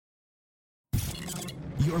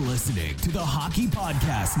You're listening to the Hockey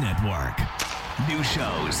Podcast Network. New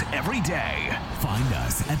shows every day. Find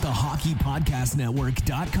us at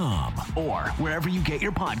thehockeypodcastnetwork.com or wherever you get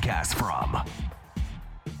your podcasts from.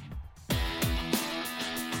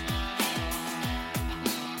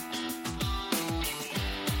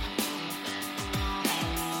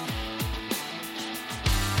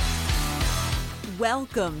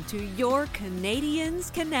 Welcome to your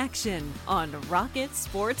Canadiens Connection on Rocket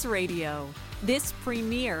Sports Radio. This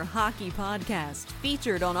premier hockey podcast,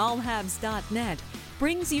 featured on allhabs.net,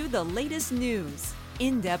 brings you the latest news,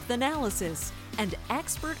 in-depth analysis, and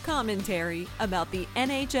expert commentary about the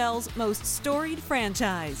NHL's most storied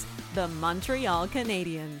franchise, the Montreal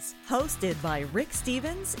Canadiens. Hosted by Rick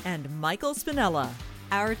Stevens and Michael Spinella.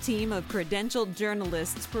 Our team of credentialed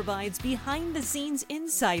journalists provides behind-the-scenes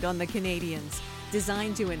insight on the Canadiens,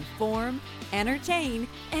 designed to inform, entertain,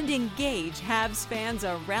 and engage Habs fans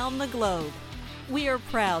around the globe. We are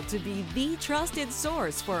proud to be the trusted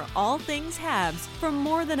source for all things Habs for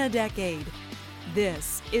more than a decade.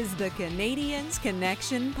 This is the Canadiens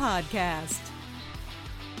Connection Podcast.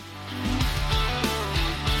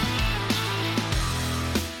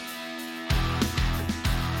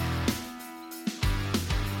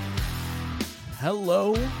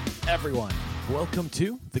 Hello, everyone. Welcome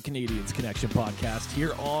to the Canadiens Connection Podcast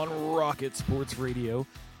here on Rocket Sports Radio,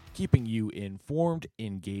 keeping you informed,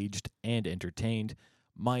 engaged, and entertained.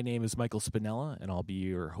 My name is Michael Spinella, and I'll be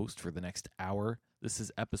your host for the next hour. This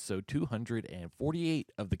is episode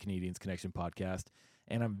 248 of the Canadiens Connection Podcast,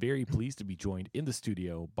 and I'm very pleased to be joined in the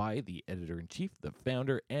studio by the editor-in-chief, the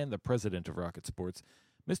founder, and the president of Rocket Sports,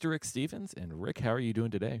 Mr. Rick Stevens. And Rick, how are you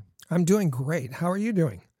doing today? I'm doing great. How are you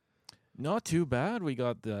doing? Not too bad. We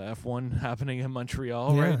got the F1 happening in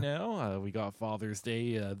Montreal right now. We got Father's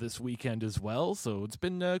Day this weekend as well, so it's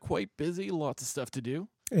been quite busy, lots of stuff to do.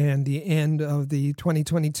 And the end of the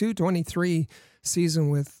 2022-23 season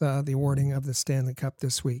with the awarding of the Stanley Cup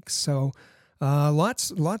this week. So lots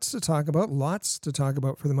to talk about,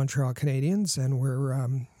 for the Montreal Canadiens, and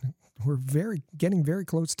we're getting very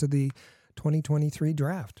close to the 2023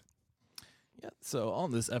 draft. Yeah, so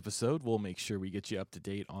on this episode, we'll make sure we get you up to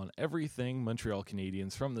date on everything Montreal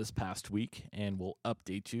Canadiens from this past week, and we'll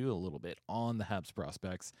update you a little bit on the Habs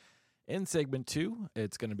prospects. In segment 2,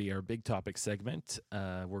 it's going to be our big topic segment.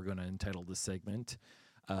 We're going to entitle this segment,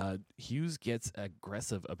 Hughes Gets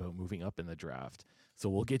Aggressive About Moving Up in the Draft. So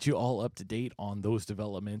we'll get you all up to date on those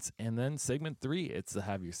developments. And then segment 3, it's the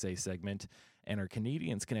Have Your Say segment. And our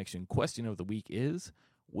Canadiens Connection question of the week is,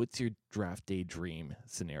 what's your draft day dream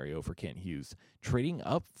scenario for Kent Hughes? Trading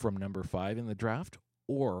up from number 5 in the draft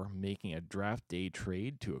or making a draft day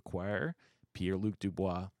trade to acquire Pierre-Luc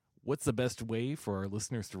Dubois? What's the best way for our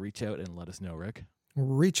listeners to reach out and let us know, Rick?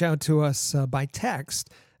 Reach out to us by text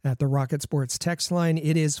at the Rocket Sports text line.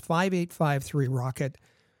 It is 585-3-ROCKET.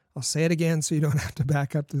 I'll say it again so you don't have to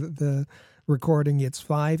back up the recording. It's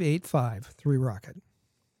 585-3-ROCKET.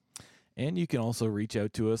 And you can also reach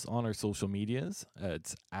out to us on our social medias.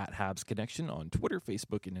 It's at Habs Connection on Twitter,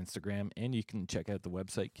 Facebook, and Instagram. And you can check out the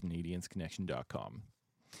website, CanadiensConnection.com.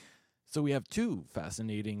 So we have two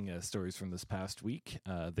fascinating stories from this past week.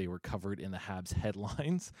 They were covered in the Habs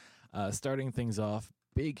headlines. Starting things off,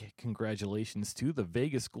 big congratulations to the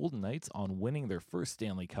Vegas Golden Knights on winning their first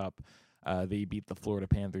Stanley Cup. They beat the Florida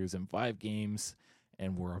Panthers in 5 games.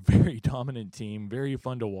 And we're a very dominant team, very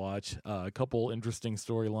fun to watch. A couple interesting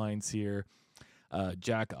storylines here.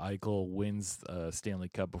 Jack Eichel wins Stanley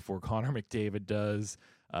Cup before Connor McDavid does.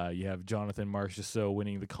 You have Jonathan Marchessault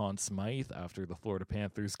winning the Conn Smythe after the Florida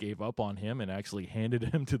Panthers gave up on him and actually handed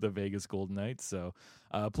him to the Vegas Golden Knights. So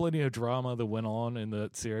plenty of drama that went on in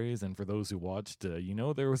that series. And for those who watched,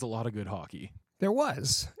 there was a lot of good hockey. There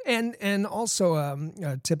was. And also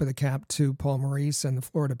a tip of the cap to Paul Maurice and the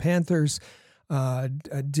Florida Panthers.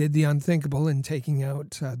 Did the unthinkable in taking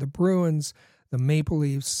out the Bruins, the Maple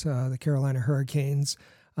Leafs, the Carolina Hurricanes.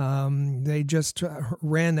 They just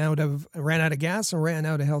ran out of gas and ran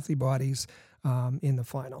out of healthy bodies in the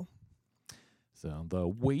final. So the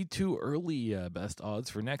way too early best odds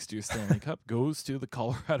for next year's Stanley Cup goes to the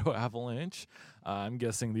Colorado Avalanche. I'm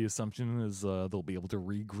guessing the assumption is they'll be able to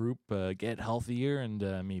regroup, get healthier,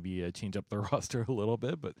 and maybe change up their roster a little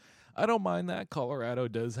bit. But I don't mind that. Colorado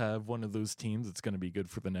does have one of those teams that's going to be good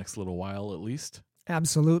for the next little while at least.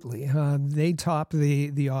 Absolutely. They topped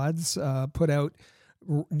the odds, put out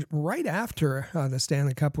right after the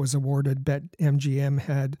Stanley Cup was awarded. BetMGM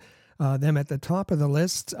had them at the top of the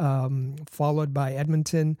list, followed by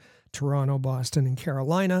Edmonton, Toronto, Boston, and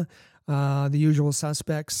Carolina. The usual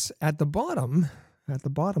suspects at the bottom of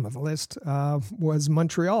the list was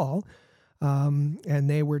Montreal, and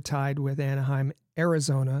they were tied with Anaheim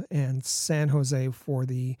Arizona, and San Jose for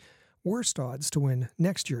the worst odds to win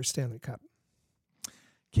next year's Stanley Cup.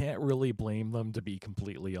 Can't really blame them, to be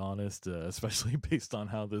completely honest, especially based on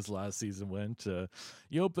how this last season went.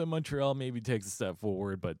 You hope that Montreal maybe takes a step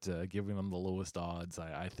forward, but giving them the lowest odds,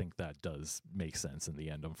 I think that does make sense in the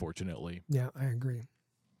end, unfortunately. Yeah, I agree.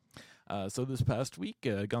 So this past week,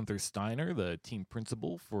 Gunther Steiner, the team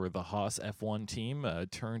principal for the Haas F1 team,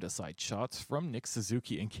 turned aside shots from Nick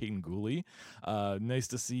Suzuki and Caden Gooley. Nice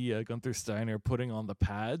to see Gunther Steiner putting on the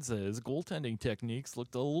pads. His goaltending techniques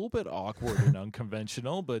looked a little bit awkward and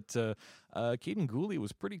unconventional, but Caden Gooley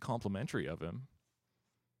was pretty complimentary of him.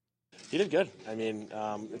 He did good. I mean,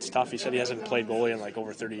 it's tough. He said he hasn't played goalie in like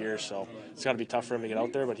over 30 years, so it's got to be tough for him to get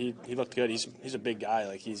out there. But he looked good. He's a big guy.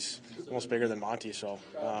 Like, he's almost bigger than Monty. So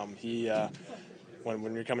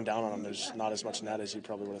when you're coming down on him, there's not as much net as you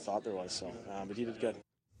probably would have thought there was. So, but he did good.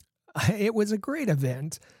 It was a great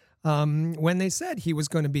event. When they said he was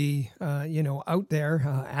going to be, out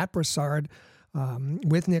there at Brassard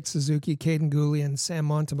with Nick Suzuki, Caden Gooley, and Sam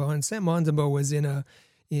Montembeault, and Sam Montembeault was in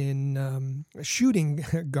shooting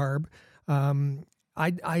garb.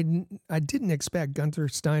 I didn't expect Gunther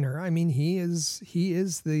Steiner. I mean, he is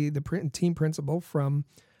the team principal from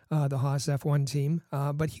the Haas F1 team,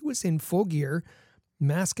 but he was in full gear,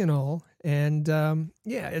 mask and all, and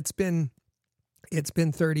it's been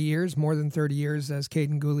 30 years, more than 30 years, as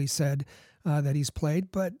Caden Gooley said that he's played,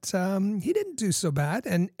 but he didn't do so bad,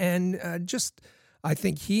 and just I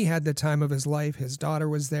think he had the time of his life. His daughter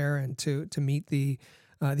was there, and to meet the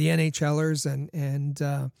NHLers,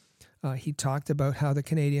 and he talked about how the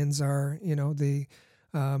Canadiens are,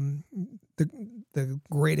 the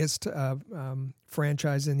greatest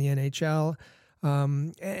franchise in the NHL,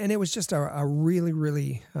 and it was just a really,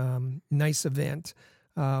 really nice event.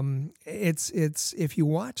 It's if you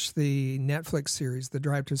watch the Netflix series, the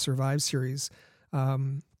Drive to Survive series,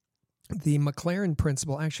 the McLaren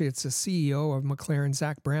principal, actually it's the CEO of McLaren,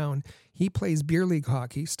 Zach Brown, he plays beer league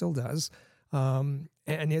hockey, still does. And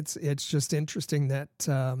it's just interesting that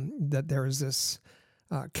there is this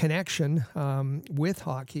connection with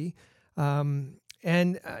hockey, and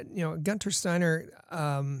Gunther Steiner,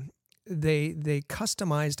 they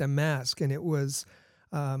customized a mask, and it was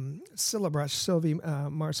Sylvie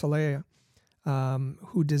Marcelea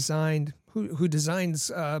who designs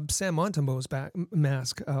Sam Montembeault's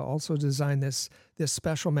mask, also designed this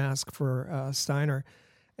special mask for Steiner,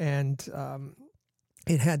 and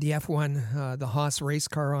it had the F1, the Haas race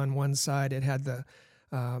car on one side. It had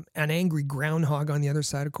an angry groundhog on the other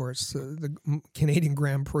side, of course. The Canadian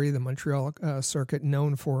Grand Prix, the Montreal circuit,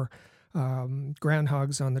 known for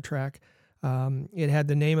groundhogs on the track. It had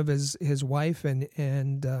the name of his wife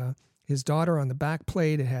and his daughter on the back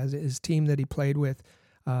plate. It has his team that he played with.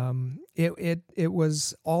 It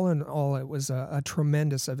was, all in all, it was a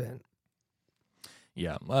tremendous event.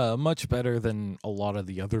 Yeah, much better than a lot of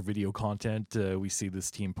the other video content we see this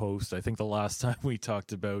team post. I think the last time we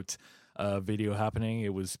talked about video happening,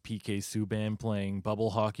 it was PK Subban playing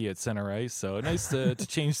bubble hockey at center ice. So nice to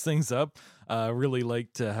change things up. Really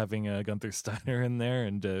liked having Gunther Steiner in there,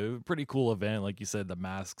 and pretty cool event. Like you said, the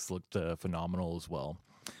masks looked phenomenal as well.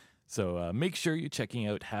 So make sure you're checking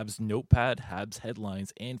out Habs Notepad, Habs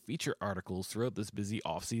headlines, and feature articles throughout this busy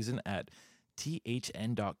offseason at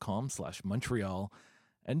thn.com/Montreal.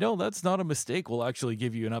 And no, that's not a mistake. We'll actually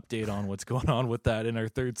give you an update on what's going on with that in our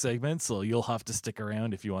third segment, so you'll have to stick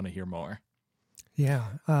around if you want to hear more. Yeah,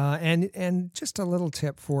 and just a little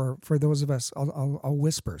tip for those of us, I'll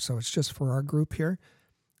whisper, so it's just for our group here.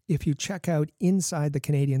 If you check out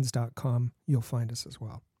InsideTheCanadiens.com, you'll find us as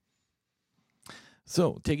well.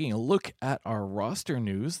 So, taking a look at our roster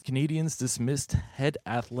news, Canadiens dismissed head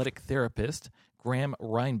athletic therapist Graham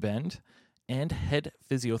Reinbend and head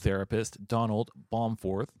physiotherapist Donald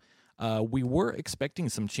Baumforth. We were expecting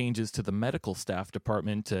some changes to the medical staff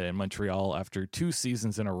department in Montreal after 2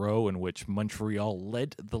 seasons in a row in which Montreal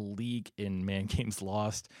led the league in man games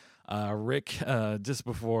lost. Rick, just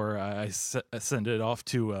before I send it off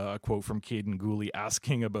to a quote from Caden Gooley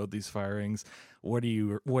asking about these firings, what are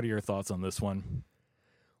your thoughts on this one?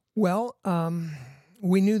 Well,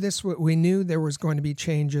 we knew there was going to be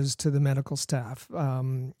changes to the medical staff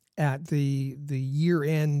at the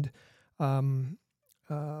year-end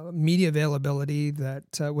media availability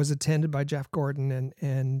that was attended by Jeff Gordon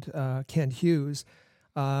and Kent Hughes.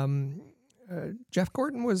 Jeff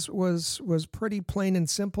Gordon was pretty plain and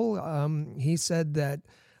simple. He said that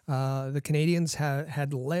the Canadiens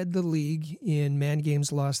had led the league in man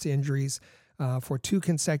games lost to injuries for 2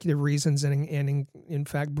 consecutive reasons, and in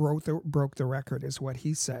fact broke the record, is what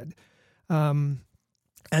he said.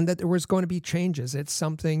 and that there was going to be changes. It's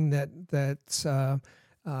something that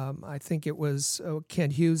I think it was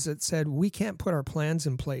Kent Hughes that said, we can't put our plans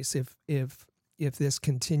in place if this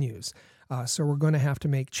continues. So we're going to have to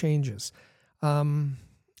make changes.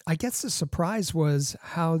 I guess the surprise was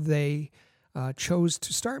how they chose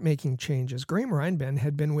to start making changes. Graham Reinben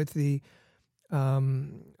had been with the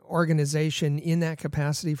organization in that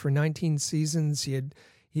capacity for 19 seasons. He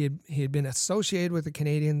had been associated with the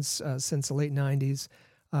Canadiens since the late 90s.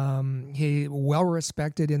 He well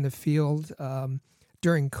respected in the field.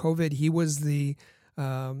 During COVID, he was the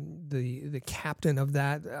captain of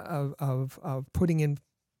that of putting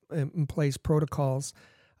in place protocols.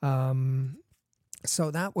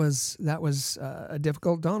 So that was a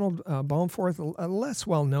difficult. Donald Baumforth, less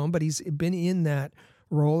well known, but he's been in that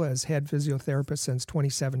role as head physiotherapist since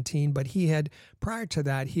 2017. But prior to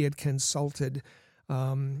that, he had consulted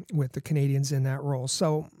with the Canadiens in that role.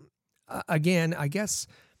 So again, I guess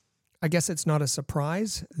it's not a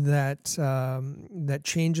surprise that that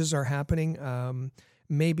changes are happening.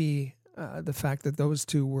 Maybe the fact that those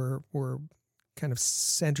two were kind of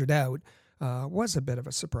centered out was a bit of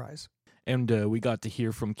a surprise. And we got to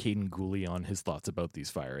hear from Caden Gooley on his thoughts about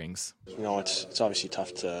these firings. It's obviously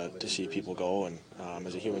tough to see people go, and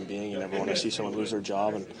as a human being, you never want to see someone lose their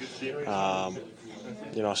job, and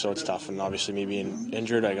so it's tough. And obviously, me being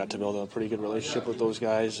injured, I got to build a pretty good relationship with those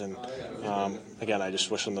guys, and again, I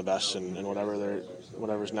just wish them the best and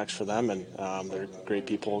whatever's next for them. And they're great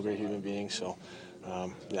people, great human beings. So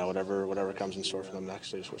whatever comes in store for them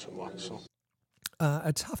next, I just wish them luck. So.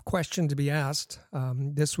 A tough question to be asked.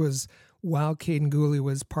 This was while Caden Gooley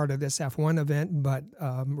was part of this F1 event, but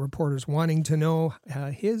reporters wanting to know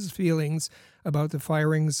his feelings about the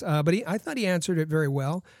firings. But I thought he answered it very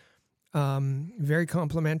well. Very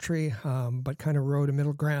complimentary, but kind of rode a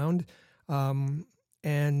middle ground.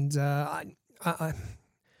 And kind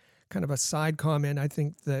of a side comment, I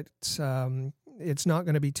think that it's not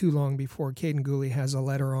going to be too long before Caden Gooley has a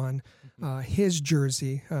letter on his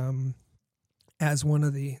jersey as one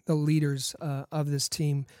of the leaders of this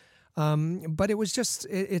team. But it was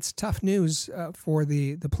it's tough news for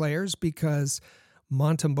the players, because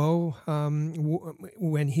Montembeault,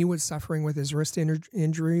 when he was suffering with his wrist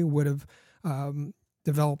injury, would have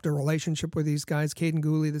developed a relationship with these guys. Caden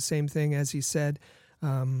Gooley, the same thing, as he said.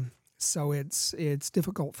 So it's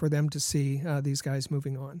difficult for them to see these guys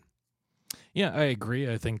moving on. Yeah, I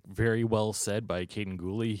agree. I think very well said by Caden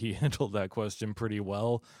Gooley. He handled that question pretty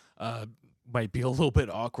well. Might be a little bit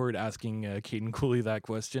awkward asking Caden Gooley that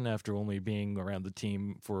question after only being around the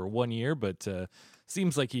team for 1 year, but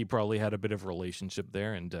seems like he probably had a bit of a relationship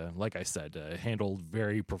there. And like I said, handled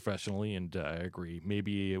very professionally, and I agree.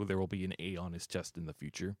 Maybe there will be an A on his chest in the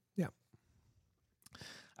future. Yeah.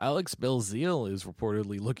 Alex Belzile is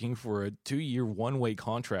reportedly looking for a 2-year one-way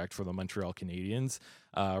contract for the Montreal Canadiens.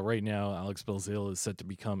 Right now, Alex Belzile is set to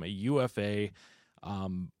become a UFA.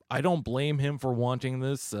 I don't blame him for wanting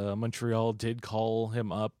this. Montreal did call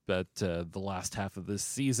him up at the last half of this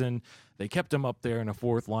season. They kept him up there in a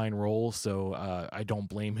fourth-line role, so I don't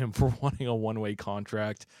blame him for wanting a one-way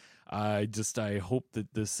contract. I hope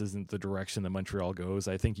that this isn't the direction that Montreal goes.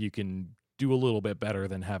 I think you can do a little bit better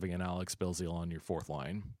than having an Alex Belzile on your fourth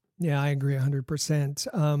line. Yeah, I agree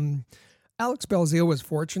 100%. Alex Belzile was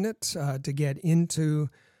fortunate to get into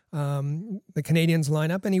the Canadiens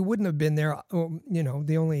lineup, and he wouldn't have been there.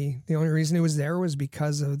 The only reason he was there was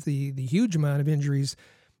because of the huge amount of injuries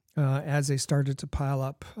as they started to pile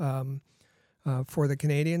up for the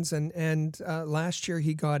Canadiens. And last year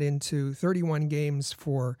he got into 31 games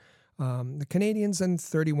for the Canadiens and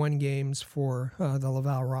 31 games for the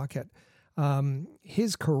Laval Rocket.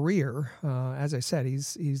 His career, as I said,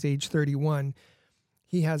 he's age 31.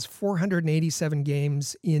 He has 487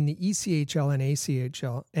 games in the ECHL and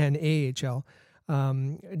ACHL and AHL,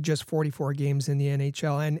 just 44 games in the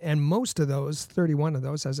NHL. And most of those, 31 of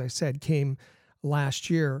those, as I said, came last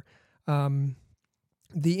year. The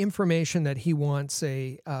information that he wants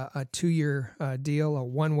a 2-year deal, a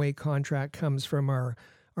one-way contract, comes from our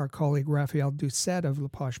colleague Raphael Doucette of La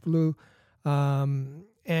Poche Bleue.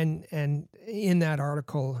 And in that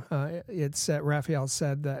article, Raphael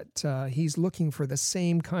said that he's looking for the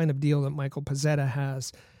same kind of deal that Michael Pezzetta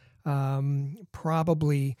has.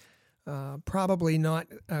 Probably not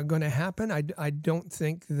going to happen. I don't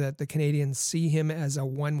think that the Canadiens see him as a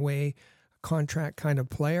one-way contract kind of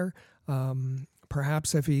player.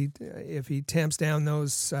 Perhaps if he tamps down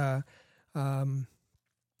those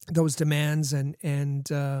demands and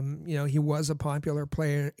he was a popular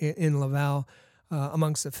player in Laval.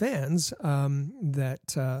 Amongst the fans,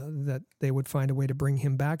 that they would find a way to bring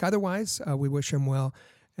him back. Otherwise, we wish him well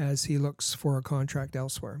as he looks for a contract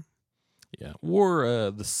elsewhere. Yeah,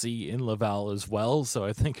 wore the C in Laval as well, so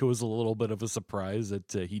I think it was a little bit of a surprise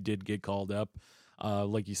that he did get called up.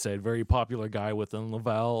 Like you said, very popular guy within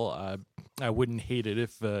Laval. I wouldn't hate it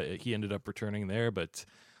if he ended up returning there, but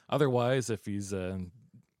otherwise, if he's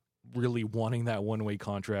really wanting that one-way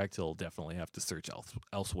contract, he'll definitely have to search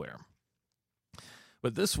elsewhere.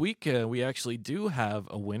 But this week, we actually do have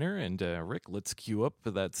a winner, and Rick, let's cue up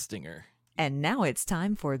that stinger. And now it's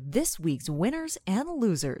time for this week's winners and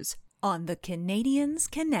losers on the Canadiens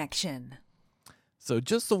Connection. So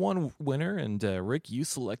just the one winner, and Rick, you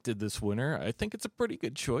selected this winner. I think it's a pretty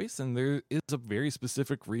good choice, and there is a very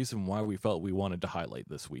specific reason why we felt we wanted to highlight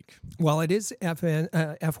this week. Well, it is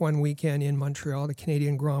F1 weekend in Montreal, the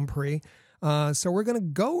Canadian Grand Prix. So we're going to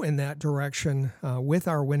go in that direction with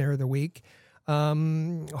our winner of the week.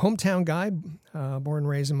 Hometown guy, born and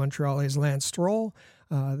raised in Montreal, is Lance Stroll,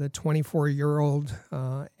 the 24-year-old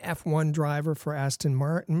F1 driver for Aston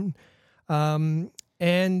Martin.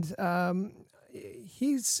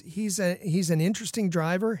 He's an interesting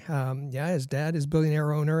driver. His dad is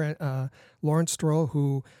billionaire owner Lawrence Stroll,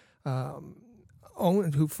 who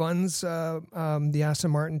funds the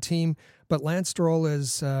Aston Martin team. But Lance Stroll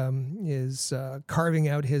is carving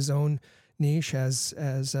out his own niche as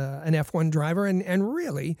an F1 driver, and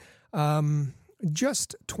really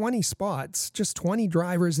just 20 spots, just 20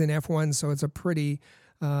 drivers in F1. So it's a pretty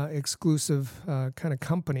exclusive kind of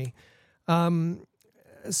company.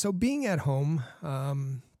 So being at home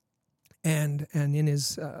and in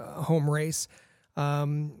his home race,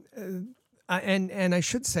 and I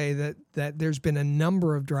should say that there's been a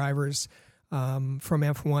number of drivers from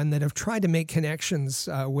F1 that have tried to make connections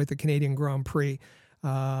with the Canadian Grand Prix.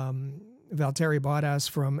 Valtteri Bottas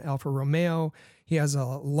from Alfa Romeo, he has a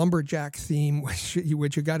lumberjack theme which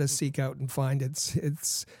you got to seek out and find.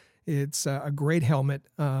 It's a great helmet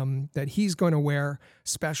that he's going to wear,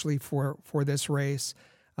 especially for this race.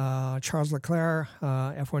 Charles Leclerc,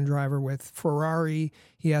 F1 driver with Ferrari,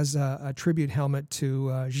 he has a tribute helmet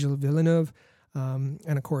to Gilles Villeneuve, and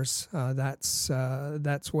of course that's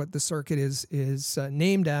what the circuit is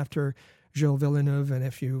named after, Gilles Villeneuve. And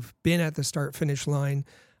if you've been at the start-finish line,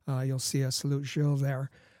 you'll see a salute Gilles there.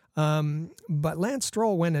 But Lance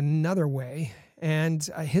Stroll went another way, and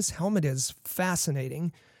his helmet is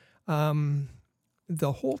fascinating.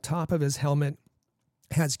 The whole top of his helmet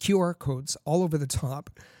has QR codes all over the top,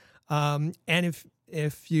 and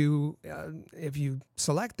if you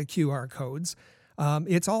select the QR codes,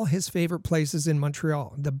 it's all his favorite places in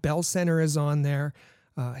Montreal. The Bell Center is on there.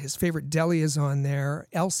 His favorite deli is on there.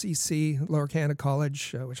 LCC, Lower Canada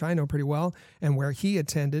College, which I know pretty well, and where he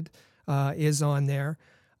attended, is on there.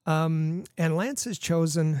 And Lance has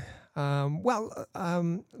chosen.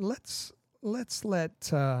 Let's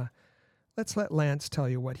let Lance tell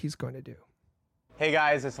you what he's going to do. Hey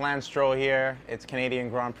guys, it's Lance Stroll here. It's Canadian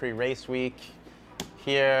Grand Prix Race Week.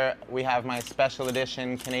 Here we have my special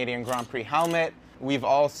edition Canadian Grand Prix helmet. We've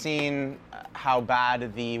all seen how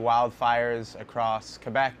bad the wildfires across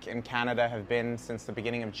Quebec and Canada have been since the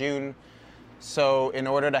beginning of June. So in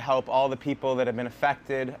order to help all the people that have been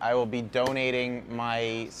affected, I will be donating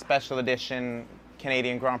my special edition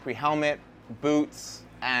Canadian Grand Prix helmet, boots,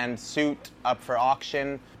 and suit up for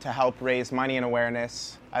auction to help raise money and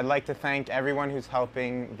awareness. I'd like to thank everyone who's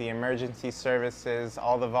helping, the emergency services,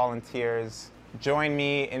 all the volunteers. Join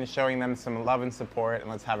me in showing them some love and support, and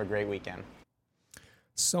let's have a great weekend.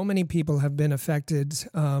 So many people have been affected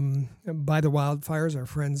by the wildfires. Our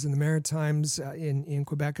friends in the Maritimes, in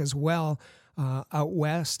Quebec as well, out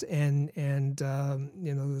west, and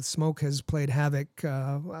the smoke has played havoc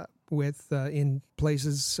with in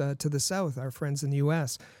places to the south. Our friends in the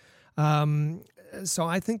U.S. So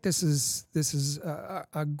I think this is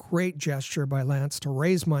a great gesture by Lance to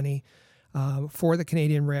raise money for the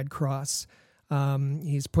Canadian Red Cross.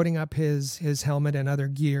 He's putting up his helmet and other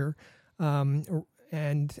gear. And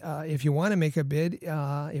if you want to make a bid,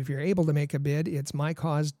 if you're able to make a bid, it's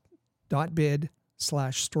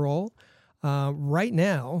mycause.bid/Stroll. Right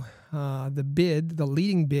now, the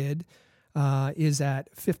leading bid is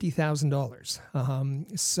at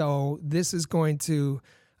 $50,000. So this is going to,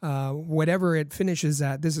 whatever it finishes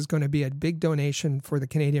at, this is going to be a big donation for the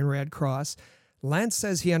Canadian Red Cross. Lance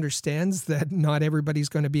says he understands that not everybody's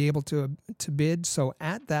going to be able to bid. So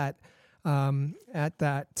at that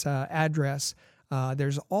address,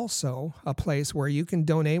 there's also a place where you can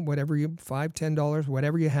donate whatever $5, $10,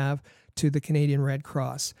 whatever you have to the Canadian Red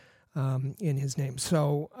Cross in his name.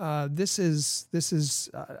 So this is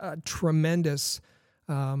a tremendous,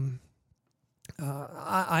 I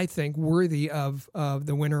think, worthy of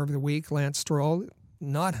the winner of the week, Lance Stroll.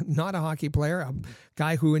 not a hockey player, a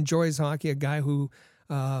guy who enjoys hockey, a guy who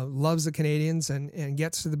loves the Canadiens and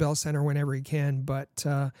gets to the Bell Center whenever he can, but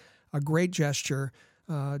a great gesture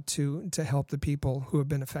to help the people who have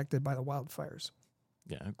been affected by the wildfires.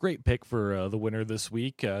 Yeah, great pick for the winner this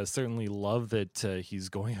week. Certainly love that he's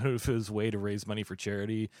going out of his way to raise money for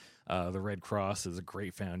charity. The Red Cross is a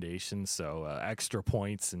great foundation, so extra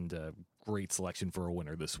points and great selection for a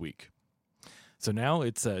winner this week. So now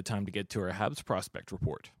it's time to get to our Habs prospect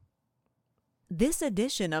report. This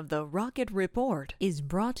edition of the Rocket Report is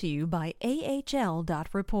brought to you by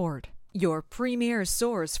AHL.Report, your premier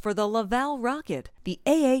source for the Laval Rocket, the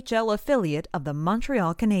AHL affiliate of the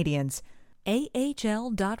Montreal Canadiens.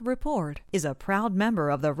 AHL.Report is a proud member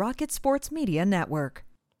of the Rocket Sports Media Network.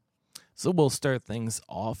 So we'll start things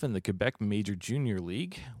off in the Quebec Major Junior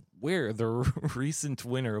League, where the recent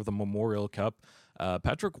winner of the Memorial Cup,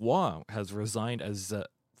 Patrick Roy, has resigned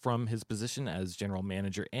from his position as general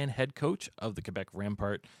manager and head coach of the Quebec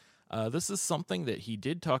Rampart. This is something that he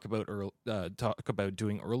did talk about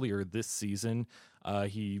doing earlier this season.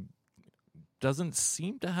 He doesn't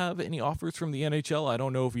seem to have any offers from the NHL. I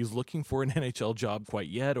don't know if he's looking for an NHL job quite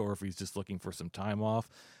yet or if he's just looking for some time off,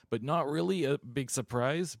 but not really a big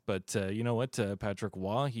surprise. But you know what, Patrick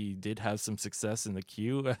Roy, he did have some success in the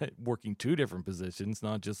queue, working two different positions,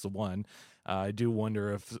 not just the one. I do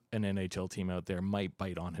wonder if an NHL team out there might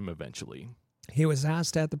bite on him eventually. He was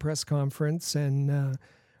asked at the press conference, and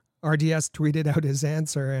RDS tweeted out his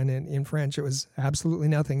answer, and in French it was absolutely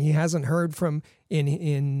nothing. He hasn't heard from,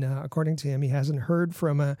 according to him, he hasn't heard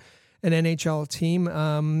from an NHL team.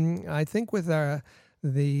 I think with the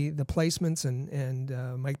placements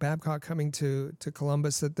and Mike Babcock coming to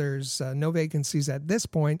Columbus, that there's no vacancies at this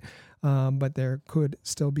point, but there could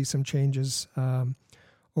still be some changes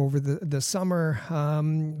over the summer.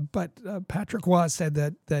 But Patrick Roy said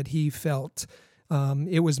that he felt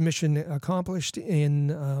it was mission accomplished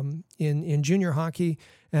in junior hockey,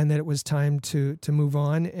 and that it was time to move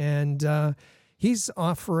on. And he's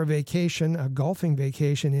off for a vacation, a golfing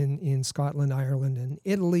vacation in Scotland, Ireland, and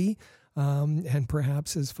Italy. And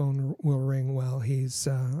perhaps his phone will ring while he's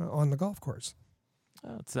on the golf course.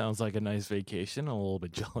 It sounds like a nice vacation. I'm a little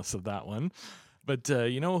bit jealous of that one. But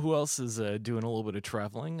you know who else is doing a little bit of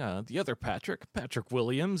traveling? The other Patrick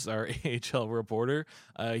Williams, our AHL reporter.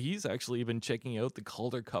 He's actually been checking out the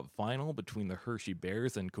Calder Cup final between the Hershey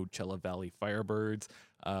Bears and Coachella Valley Firebirds.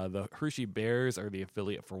 The Hershey Bears are the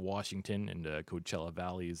affiliate for Washington, and Coachella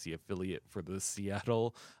Valley is the affiliate for the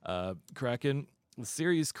Seattle Kraken. The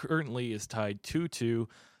series currently is tied 2-2.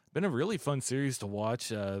 Been a really fun series to watch.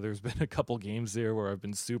 There's been a couple games there where I've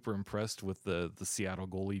been super impressed with the Seattle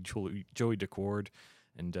goalie, Joey Decord.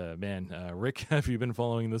 And Rick, have you been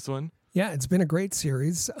following this one? Yeah, it's been a great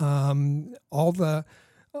series. All the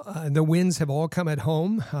wins have all come at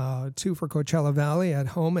home. 2 for Coachella Valley at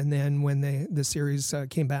home, and then when the series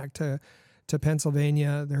came back to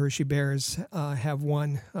Pennsylvania, the Hershey Bears have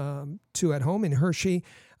won 2 at home in Hershey.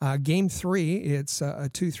 Game 3, it's a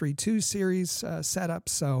 2-3-2 series setup.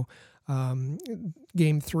 So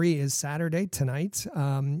Game 3 is Saturday tonight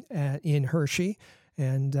in Hershey,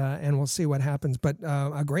 and we'll see what happens. But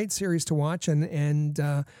a great series to watch, and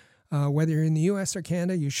whether you're in the U.S. or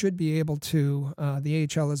Canada, you should be able to. The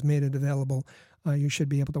AHL has made it available. You should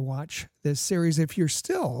be able to watch this series if you're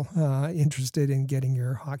still interested in getting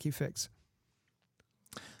your hockey fix.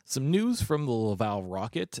 Some news from the Laval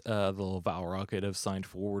Rocket. The Laval Rocket have signed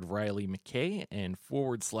forward Riley McKay and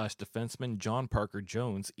forward/defenseman John Parker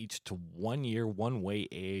Jones, each to 1 year, one-way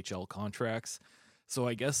AHL contracts. So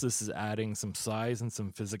I guess this is adding some size and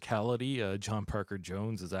some physicality. John Parker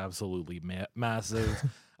Jones is absolutely massive.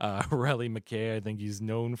 Riley McKay, I think he's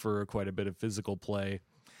known for quite a bit of physical play.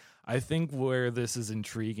 I think where this is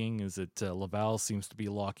intriguing is that Laval seems to be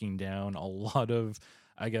locking down a lot of,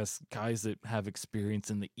 I guess, guys that have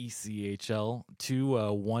experience in the ECHL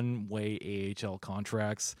to one-way AHL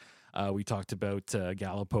contracts. We talked about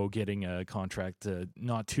Gallipo getting a contract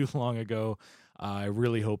not too long ago. I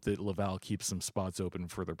really hope that Laval keeps some spots open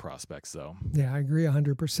for their prospects, though. Yeah, I agree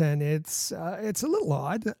 100%. It's a little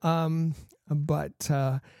odd, but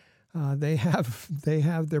they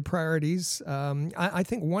have their priorities. I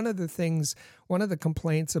think one of the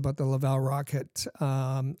complaints about the Laval Rocket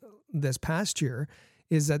this past year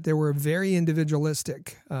is that they were very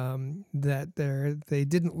individualistic, that they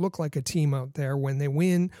didn't look like a team out there. When they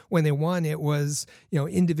won, it was,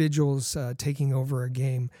 individuals taking over a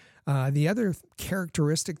game. The other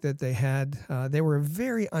characteristic that they had, they were a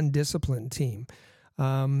very undisciplined team.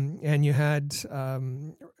 And you had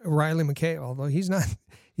Riley McKay, although he's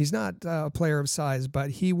not a player of size, but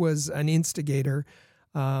he was an instigator.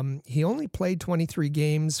 He only played 23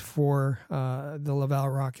 games for the Laval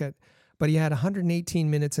Rocket, but he had 118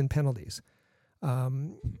 minutes in penalties.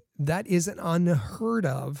 That is an unheard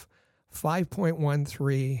of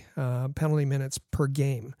 5.13 penalty minutes per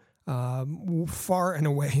game. Far and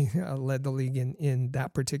away led the league in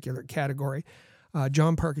that particular category.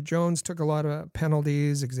 John Parker-Jones took a lot of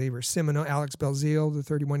penalties. Xavier Simoneau, Alex Belzile, the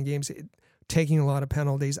 31 games, taking a lot of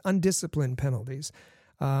penalties, undisciplined penalties.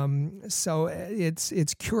 So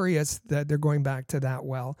it's curious that they're going back to that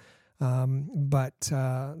well. But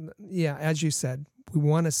as you said, we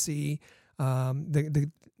want to see the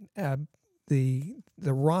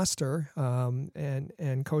roster,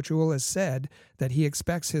 and Coach Uhl has said that he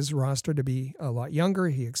expects his roster to be a lot younger.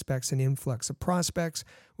 He expects an influx of prospects.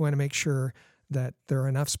 We want to make sure that there are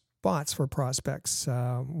enough spots for prospects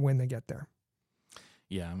when they get there.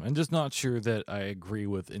 Yeah, I'm just not sure that I agree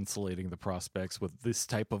with insulating the prospects with this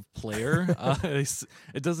type of player.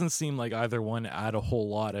 It doesn't seem like either one add a whole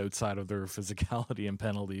lot outside of their physicality and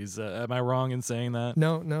penalties. Am I wrong in saying that?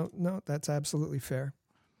 No, that's absolutely fair.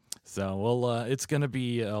 So, well, it's going to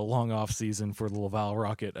be a long off season for the Laval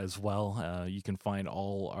Rocket as well. You can find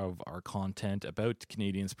all of our content about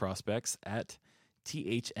Canadiens prospects at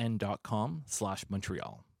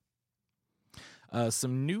thn.com/Montreal.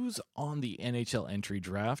 Some news on the NHL entry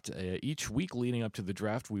draft. Each week leading up to the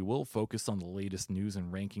draft, we will focus on the latest news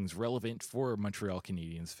and rankings relevant for Montreal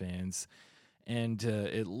Canadiens fans. And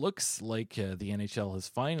it looks like the NHL has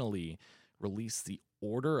finally released the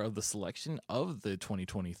order of the selection of the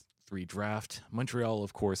 2023 draft. Montreal,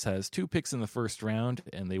 of course, has 2 picks in the first round,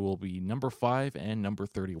 and they will be number 5 and number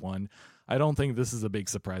 31. I don't think this is a big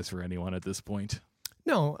surprise for anyone at this point.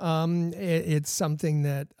 No, it's something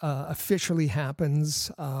that officially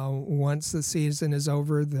happens once the season is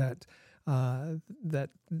over. That the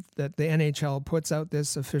NHL puts out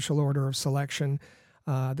this official order of selection.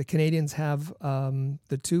 The Canadiens have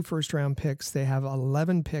the 2 first-round picks. They have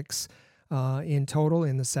 11 picks in total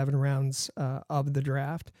in the 7 rounds of the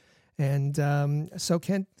draft, and so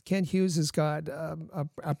Kent Hughes has got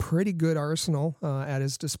a pretty good arsenal at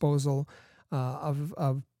his disposal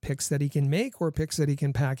of picks that he can make or picks that he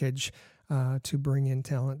can package to bring in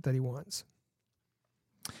talent that he wants.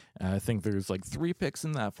 I think there's like 3 picks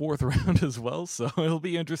in that 4th round as well, so it'll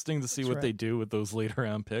be interesting to see what they do with those later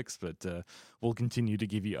round picks, but we'll continue to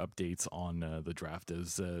give you updates on the draft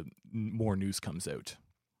as more news comes out.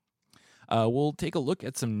 We'll take a look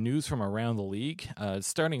at some news from around the league.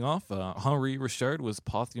 Starting off, Henri Richard was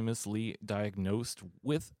posthumously diagnosed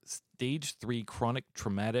with stage 3 chronic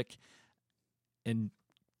traumatic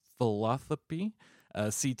encephalopathy,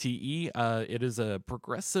 CTE. It is a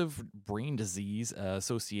progressive brain disease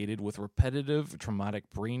associated with repetitive traumatic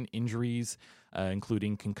brain injuries,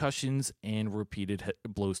 including concussions and repeated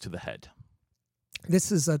blows to the head.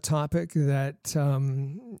 This is a topic that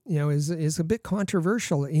is a bit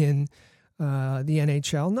controversial in the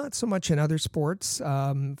NHL, not so much in other sports.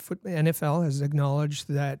 NFL has acknowledged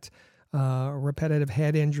that repetitive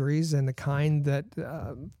head injuries and the kind that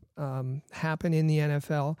happen in the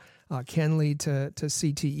NFL can lead to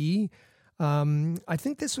CTE. I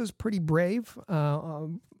think this was pretty brave.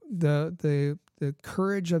 The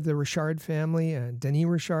courage of the Richard family, and Denis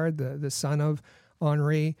Richard, the son of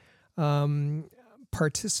Henri,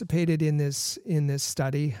 participated in this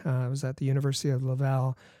study. I was at the University of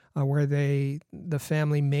Laval, where the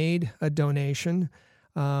family made a donation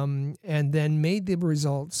and then made the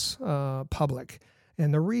results public.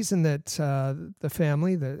 And the reason that the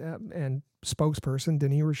family and spokesperson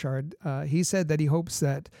Denis Richard, he said that he hopes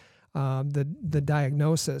that the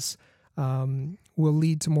diagnosis will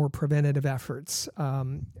lead to more preventative efforts,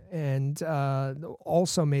 and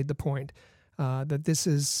also made the point that this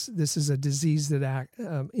is a disease that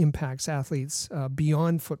impacts athletes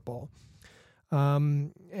beyond football.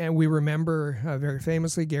 And we remember very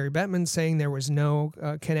famously Gary Bettman saying there was no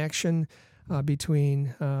connection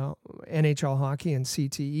between NHL hockey and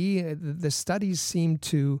CTE. The studies seem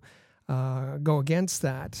to go against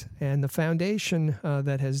that. And the foundation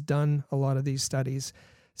that has done a lot of these studies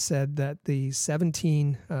said that the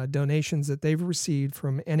 17 donations that they've received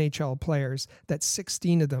from NHL players, that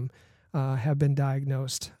 16 of them have been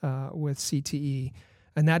diagnosed with CTE.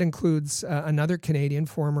 And that includes another Canadian,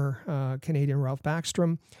 former Canadian Ralph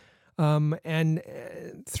Backstrom. And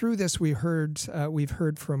through this, we've heard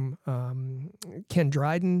from Ken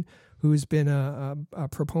Dryden, who's been a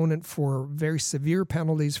proponent for very severe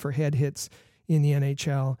penalties for head hits in the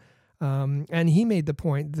NHL. And he made the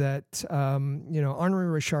point that Henri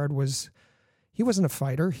Richard wasn't a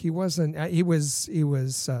fighter. He was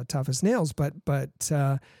tough as nails, but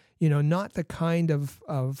not the kind of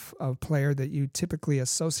player that you typically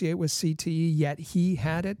associate with CTE, yet he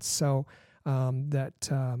had it. So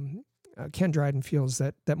Ken Dryden feels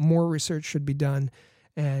that more research should be done,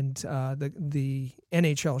 and the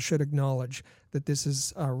NHL should acknowledge that this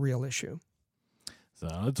is a real issue. So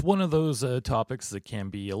it's one of those topics that can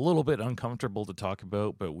be a little bit uncomfortable to talk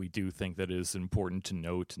about, but we do think that it is important to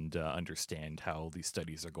note and understand how these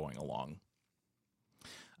studies are going along.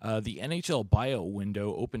 The NHL buyout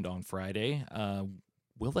window opened on Friday.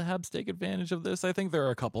 Will the Habs take advantage of this? I think there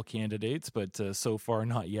are a couple candidates, but so far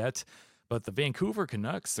not yet. But the Vancouver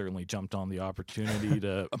Canucks certainly jumped on the opportunity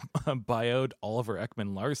to buy out Oliver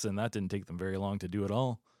Ekman-Larsson. That didn't take them very long to do it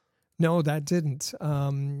all. No, that didn't.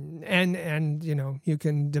 And you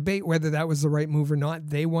can debate whether that was the right move or not.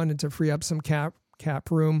 They wanted to free up some cap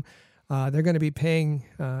room. They're going to be paying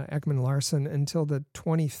Ekman-Larsson until the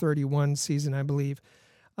 2031 season, I believe.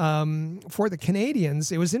 For the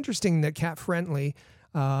Canadiens, it was interesting that Cap Friendly,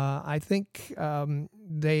 I think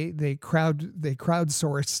they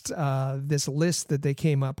crowdsourced this list that they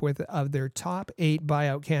came up with of their top 8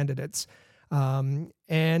 buyout candidates,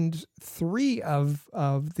 and three of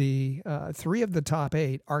the top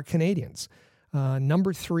 8 are Canadians.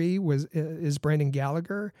 Number 3 is Brendan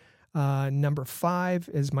Gallagher. Number 5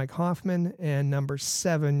 is Mike Hoffman, and number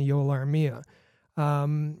 7 Yoel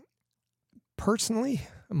Armia. Personally,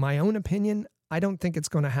 my own opinion, I don't think it's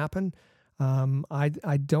going to happen.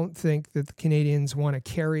 I don't think that the Canadiens want to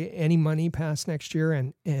carry any money past next year,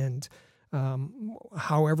 and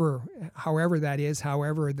however that is,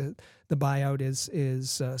 however the buyout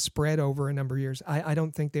is spread over a number of years, I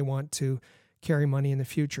don't think they want to carry money in the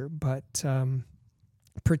future. But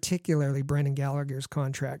particularly Brendan Gallagher's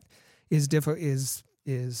contract is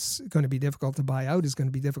going to be difficult to buy out, is going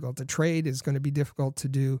to be difficult to trade, is going to be difficult to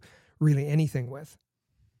do really anything with.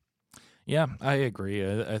 Yeah, I agree.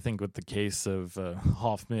 I think with the case of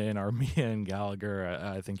Hoffman, Armia, and Gallagher,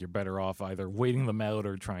 I think you're better off either waiting them out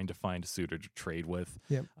or trying to find a suitor to trade with.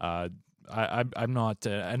 Yep. I'm not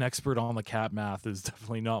an expert on the cap math. Is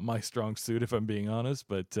definitely not my strong suit, if I'm being honest.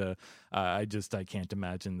 But I can't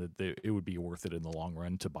imagine that it would be worth it in the long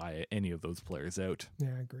run to buy any of those players out.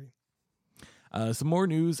 Yeah, I agree. Some more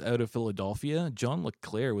news out of Philadelphia. John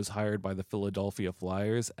LeClair was hired by the Philadelphia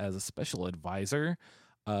Flyers as a special advisor.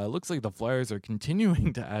 Looks like the Flyers are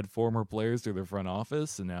continuing to add former players to their front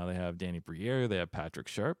office, and now they have Danny Briere, they have Patrick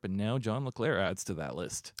Sharp, and now John LeClair adds to that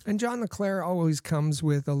list. And John LeClair always comes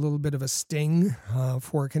with a little bit of a sting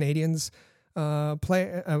for Canadiens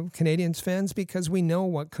fans, because we know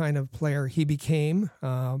what kind of player he became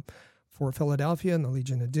for Philadelphia and the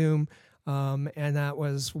Legion of Doom. And that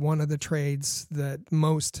was one of the trades that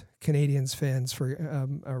most Canadiens fans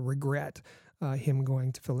regret, him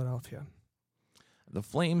going to Philadelphia. The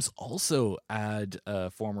Flames also add a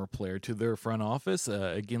former player to their front office.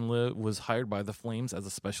 Iginla was hired by the Flames as a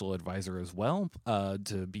special advisor as well,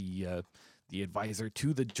 to be the advisor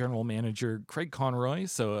to the general manager, Craig Conroy.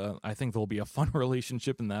 So I think there'll be a fun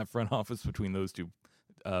relationship in that front office between those two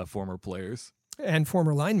former players. And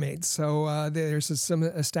former line mates. So there's some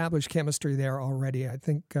established chemistry there already. I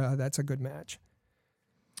think that's a good match.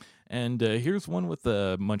 And here's one with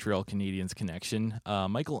the Montreal Canadiens connection.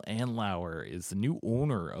 Michael Andlauer is the new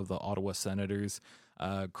owner of the Ottawa Senators.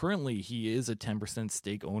 Currently, he is a 10%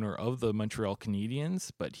 stake owner of the Montreal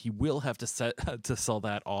Canadiens, but he will have to sell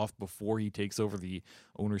that off before he takes over the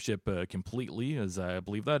ownership completely, as I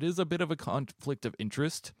believe that is a bit of a conflict of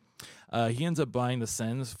interest. He ends up buying the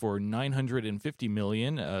Sens for $950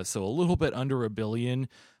 million, so a little bit under $1 billion,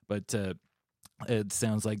 but it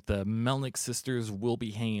sounds like the Melnick sisters will be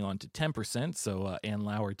hanging on to 10%, so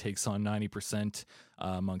Andlauer takes on 90%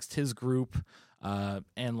 amongst his group.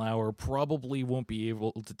 Andlauer probably won't be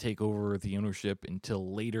able to take over the ownership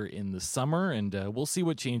until later in the summer, and we'll see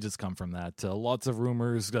what changes come from that. Lots of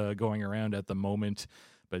rumors going around at the moment,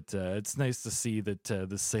 but it's nice to see that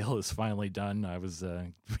the sale is finally done. I was,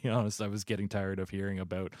 to be honest, I was getting tired of hearing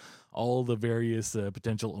about all the various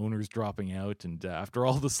potential owners dropping out. And after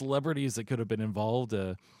all the celebrities that could have been involved,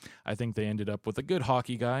 I think they ended up with a good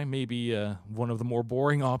hockey guy, maybe one of the more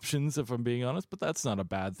boring options, if I'm being honest. But that's not a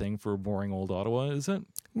bad thing for boring old Ottawa, is it?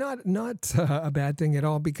 Not a bad thing at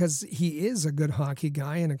all, because he is a good hockey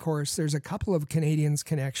guy. And, of course, there's a couple of Canadiens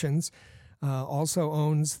connections. Also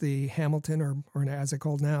owns the Hamilton, or as it's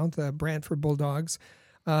called now, the Brantford Bulldogs,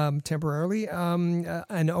 temporarily, an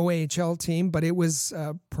OHL team. But it was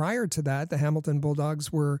prior to that, the Hamilton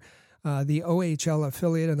Bulldogs were the OHL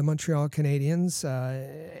affiliate of the Montreal Canadiens.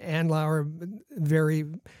 Andlauer,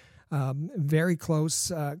 very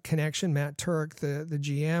close connection. Matt Turek, the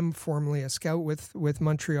GM, formerly a scout with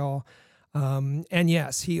Montreal. And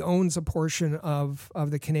yes, he owns a portion of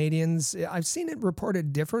the Canadiens. I've seen it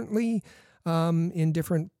reported differently in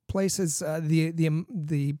different places.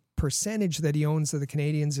 The percentage that he owns of the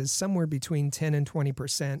Canadiens is somewhere between 10 and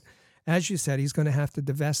 20%. As you said, he's going to have to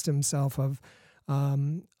divest himself of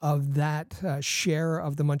that share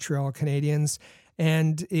of the Montreal Canadiens.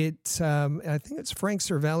 And I think it's Frank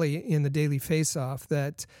Cervelli in the Daily Faceoff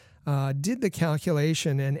that did the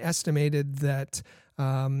calculation and estimated that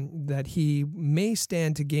he may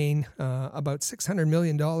stand to gain about $600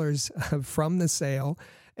 million from the sale,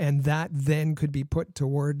 and that then could be put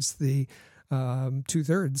towards the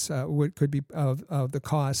 2/3 what could be of the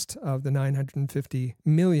cost of the $950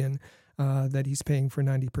 million that he's paying for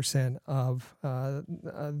 90% of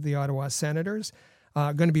the Ottawa Senators.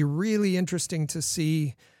 Going to be really interesting to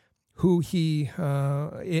see who he,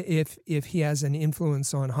 if he has an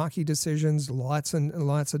influence on hockey decisions. Lots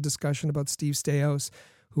of discussion about Steve Staios,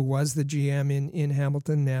 who was the GM in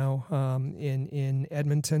Hamilton, now in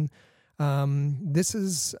Edmonton.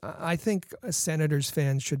 I think Senators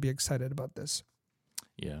fans should be excited about this.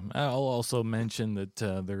 Yeah, I'll also mention that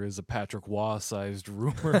there is a Patrick Waugh-sized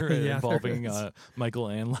rumor involving Michael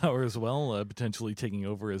Andlauer as well, potentially taking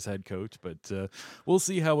over as head coach. But we'll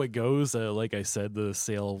see how it goes. Like I said, the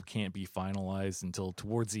sale can't be finalized until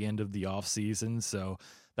towards the end of the offseason, so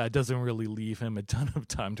that doesn't really leave him a ton of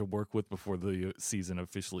time to work with before the season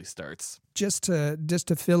officially starts. Just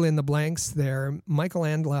to fill in the blanks there, Michael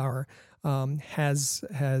Andlauer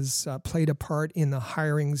has played a part in the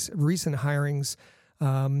recent hirings.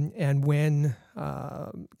 And when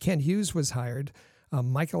Kent Hughes was hired,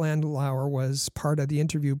 Michael Andlauer was part of the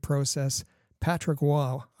interview process. Patrick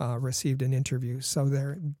Waugh received an interview. So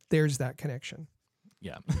there's that connection.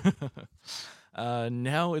 Yeah.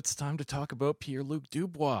 Now it's time to talk about Pierre-Luc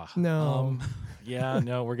Dubois. No.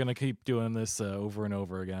 We're going to keep doing this over and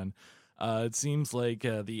over again. It seems like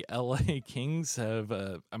the LA Kings have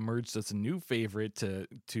emerged as a new favorite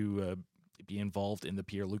to be involved in the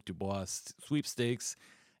Pierre-Luc Dubois sweepstakes.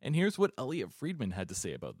 And here's what Elliot Friedman had to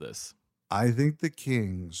say about this. I think the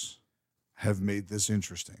Kings have made this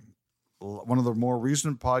interesting. One of the more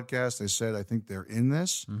recent podcasts, they said, I think they're in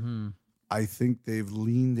this. Mm-hmm. I think they've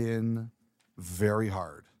leaned in very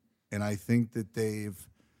hard. And I think that they've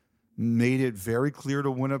made it very clear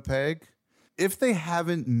to Winnipeg. If they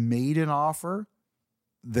haven't made an offer,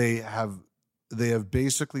 they have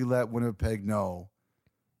basically let Winnipeg know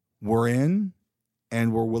we're in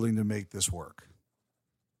and we're willing to make this work.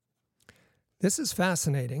 This is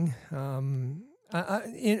fascinating from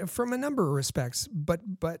a number of respects,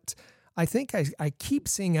 but I think I keep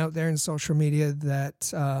seeing out there in social media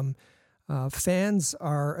that fans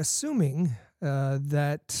are assuming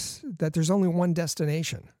that there's only one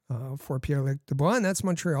destination for Pierre-Luc Dubois, and that's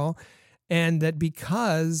Montreal, and that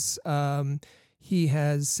because he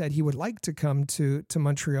has said he would like to come to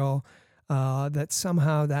Montreal, that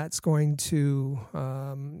somehow that's going to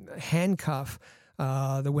handcuff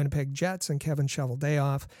the Winnipeg Jets and Kevin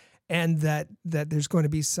Cheveldayoff, and that there's going to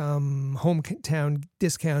be some hometown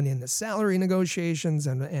discount in the salary negotiations,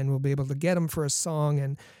 and we'll be able to get him for a song.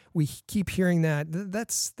 And we keep hearing that.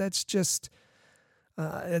 That's just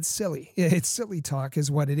it's silly. It's silly talk, is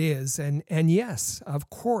what it is. And yes, of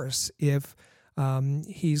course, if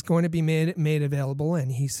he's going to be made available,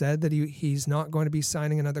 and he said that he's not going to be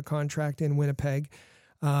signing another contract in Winnipeg,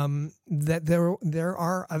 that there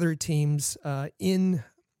are other teams in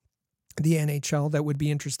the NHL that would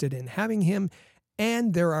be interested in having him,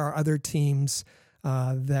 and there are other teams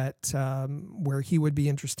where he would be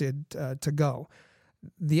interested to go.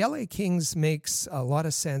 The LA Kings makes a lot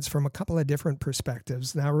of sense from a couple of different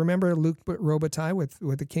perspectives. Now, remember Luc Robitaille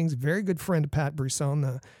with the Kings, very good friend of Pat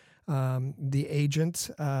Brisson, the agent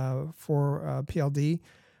for PLD,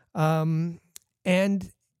 and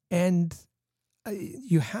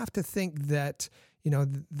you have to think that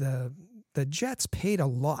the Jets paid a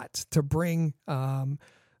lot to bring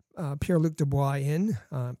Pierre-Luc Dubois in,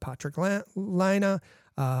 Patrick Laine,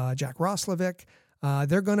 Jack Roslovic.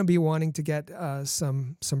 They're going to be wanting to get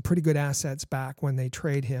some pretty good assets back when they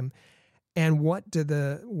trade him. And what do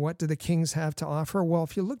the Kings have to offer? Well,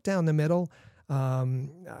 if you look down the middle,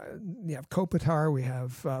 you have Kopitar, we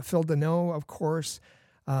have Phil Deneau, of course,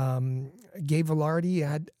 Gabe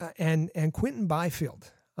Vilardi, and Quentin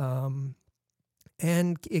Byfield.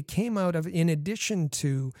 And it came out of, in addition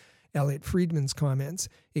to Elliot Friedman's comments,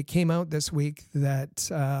 it came out this week that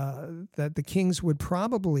the Kings would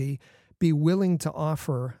probably be willing to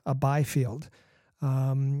offer a Byfield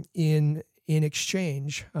in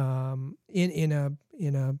exchange in a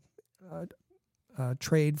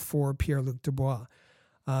trade for Pierre-Luc Dubois.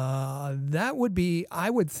 That would be, I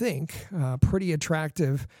would think, pretty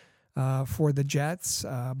attractive for the Jets.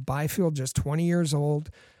 Byfield, just 20 years old,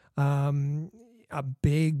 a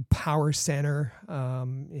big power center.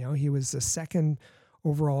 He was the second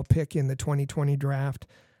overall pick in the 2020 draft.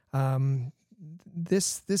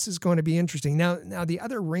 This is going to be interesting. Now the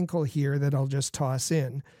other wrinkle here that I'll just toss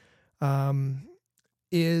in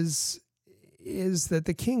is that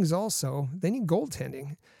the Kings also, they need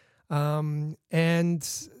goaltending. And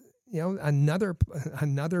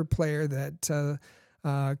another player that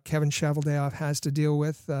Kevin Cheveldayoff has to deal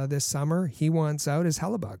with this summer, he wants out, is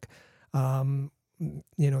Hellebuck.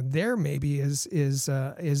 There maybe is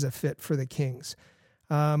a fit for the Kings.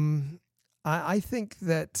 I think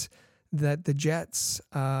that the Jets,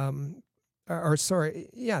 that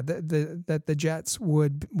the Jets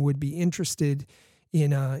would be interested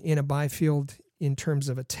in a Byfield in terms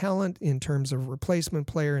of a talent, in terms of replacement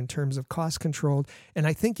player, in terms of cost control. And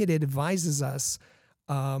I think it advises us,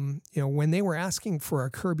 when they were asking for a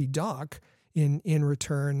Kirby Dach in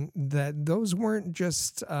return, that those weren't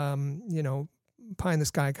just, pie in the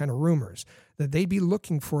sky kind of rumors, that they'd be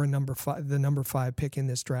looking for the number 5 pick in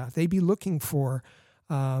this draft. They'd be looking for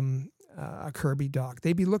a Kirby Dach.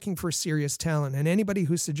 They'd be looking for serious talent. And anybody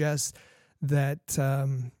who suggests that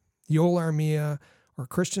Yoel Armia or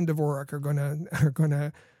Christian Dvorak are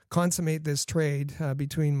gonna consummate this trade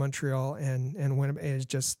between Montreal and Winnipeg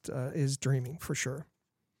is dreaming for sure.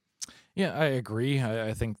 Yeah, I agree.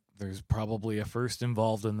 I think there's probably a first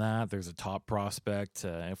involved in that. There's a top prospect.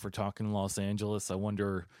 If we're talking Los Angeles, I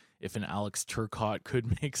wonder if an Alex Turcotte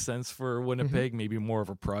could make sense for Winnipeg. Maybe more of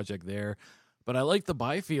a project there. But I like the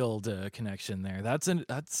Byfield connection there. That's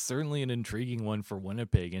certainly an intriguing one for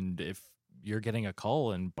Winnipeg. And if you're getting a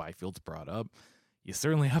call and Byfield's brought up, you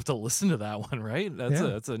certainly have to listen to that one, right?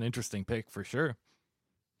 That's an interesting pick for sure.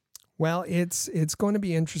 Well, it's going to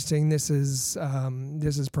be interesting. This is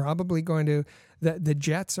probably going to, the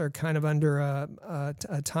Jets are kind of under a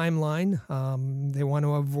timeline. They want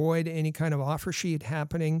to avoid any kind of offer sheet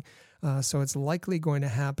happening, so it's likely going to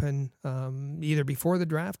happen either before the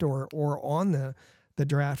draft or on the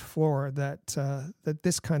draft floor that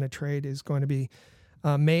this kind of trade is going to be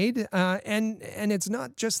made. And it's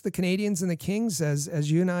not just the Canadiens and the Kings,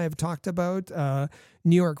 as you and I have talked about.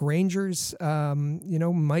 New York Rangers,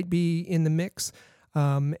 might be in the mix.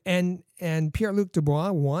 And Pierre-Luc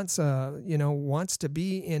Dubois wants to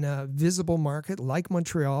be in a visible market like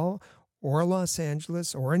Montreal or Los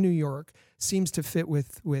Angeles or New York. Seems to fit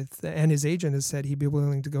with, and his agent has said he'd be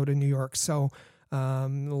willing to go to New York. So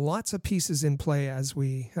lots of pieces in play as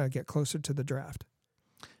we get closer to the draft.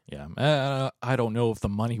 Yeah, I don't know if the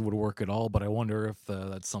money would work at all, but I wonder if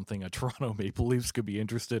that's something a Toronto Maple Leafs could be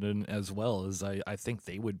interested in as well. As I think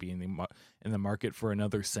they would be in the market for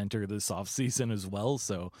another center this offseason as well.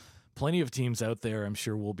 So plenty of teams out there, I'm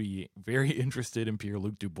sure, will be very interested in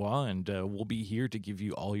Pierre-Luc Dubois, and we'll be here to give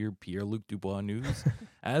you all your Pierre-Luc Dubois news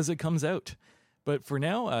as it comes out. But for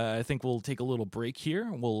now, I think we'll take a little break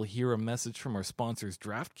here. We'll hear a message from our sponsors,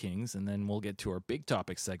 DraftKings, and then we'll get to our big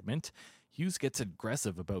topic segment. Hughes gets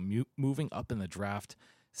aggressive about moving up in the draft.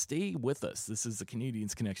 Stay with us. This is the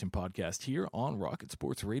Canadiens Connection podcast here on Rocket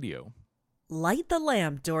Sports Radio. Light the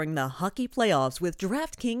lamp during the hockey playoffs with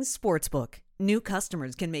DraftKings Sportsbook. New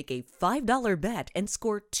customers can make a $5 bet and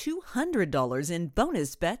score $200 in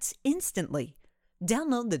bonus bets instantly.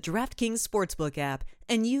 Download the DraftKings Sportsbook app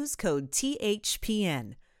and use code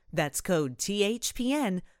THPN. That's code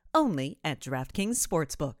THPN only at DraftKings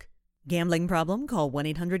Sportsbook. Gambling problem? Call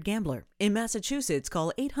 1-800-GAMBLER. In Massachusetts,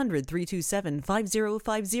 call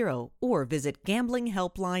 800-327-5050 or visit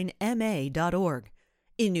gamblinghelplinema.org.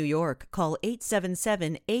 In New York, call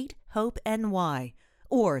 877-8-HOPE-NY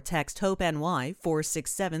or text HOPE-NY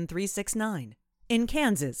 467-369. In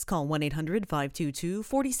Kansas, call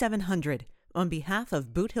 1-800-522-4700 on behalf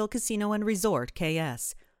of Boot Hill Casino and Resort,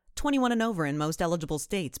 KS. 21 and over in most eligible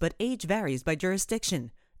states, but age varies by jurisdiction.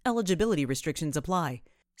 Eligibility restrictions apply.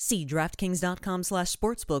 See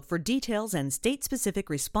DraftKings.com/sportsbook for details and state-specific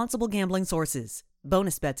responsible gambling sources.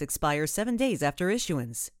 Bonus bets expire 7 days after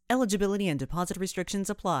issuance. Eligibility and deposit restrictions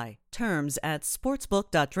apply. Terms at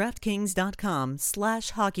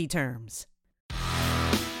sportsbook.draftkings.com/hockey terms.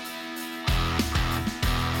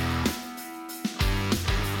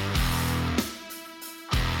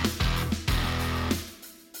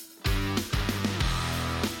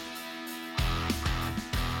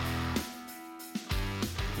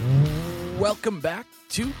 Welcome back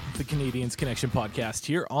to the Canadiens Connection podcast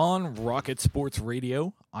here on Rocket Sports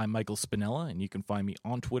Radio. I'm Michael Spinella, and you can find me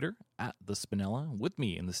on Twitter at the Spinella. With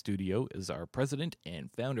me in the studio is our president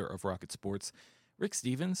and founder of Rocket Sports, Rick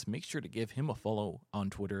Stevens, make sure to give him a follow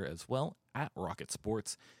on Twitter as well, at Rocket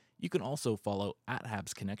Sports. You can also follow at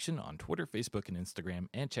Habs Connection on Twitter, Facebook, and Instagram,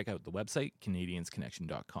 and check out the website,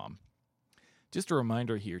 CanadiensConnection.com. Just a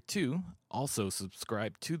reminder here, too, also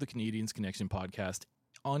subscribe to the Canadiens Connection podcast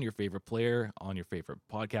on your favorite player, on your favorite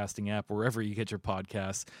podcasting app, wherever you get your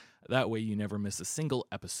podcasts. That way you never miss a single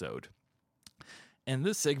episode. And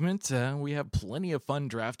this segment, we have plenty of fun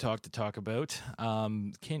draft talk to talk about.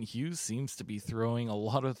 Kent Hughes seems to be throwing a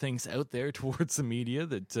lot of things out there towards the media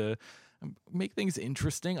that make things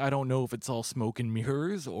interesting. I don't know if it's all smoke and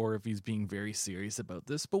mirrors or if he's being very serious about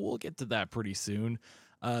this, but we'll get to that pretty soon.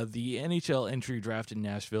 The NHL entry draft in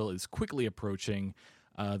Nashville is quickly approaching.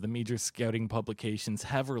 The major scouting publications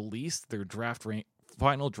have released their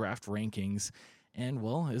final draft rankings. And,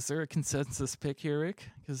 well, is there a consensus pick here, Rick?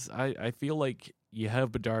 Because I feel like you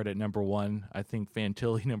have Bedard at number 1. I think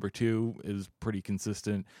Fantilli number 2 is pretty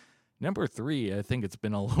consistent. Number 3, I think it's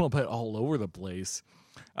been a little bit all over the place.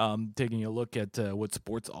 Taking a look at what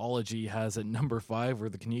Sportsology has at number 5, where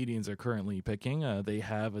the Canadiens are currently picking, they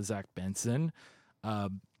have a Zach Benson.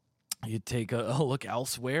 You take a look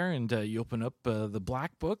elsewhere, and you open up the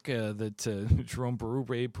Black Book that Jerome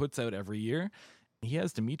Berube puts out every year. He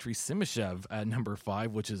has Dmitry Simashev at number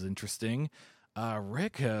 5, which is interesting.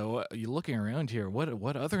 Rick, you're looking around here.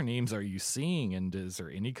 What other names are you seeing, and is there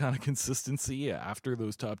any kind of consistency after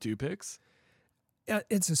those top 2 picks?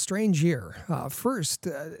 It's a strange year. First,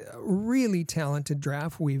 really talented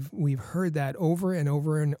draft. We've heard that over and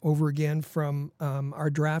over and over again from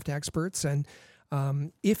our draft experts. And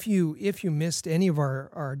if you missed any of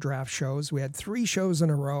our draft shows, we had 3 shows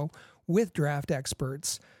in a row with draft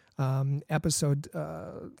experts.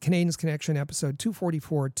 Canadiens Connection episode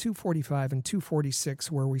 244, 245, and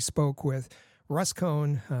 246, where we spoke with Russ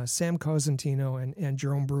Cohn, Sam Cosentino, and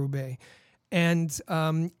Jerome Berube. And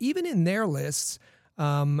even in their lists,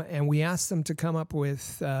 and we asked them to come up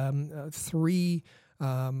with 3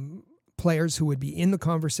 players who would be in the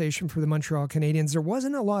conversation for the Montreal Canadiens, there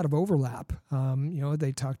wasn't a lot of overlap.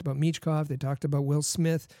 They talked about Michkov, they talked about Will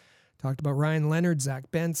Smith, talked about Ryan Leonard,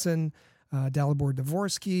 Zach Benson, Dalibor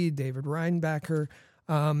Dvorsky, David Reinbacher.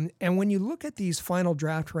 And when you look at these final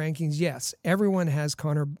draft rankings, yes, everyone has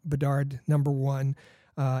Connor Bedard number 1.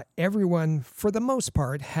 Everyone, for the most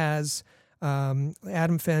part, has Adam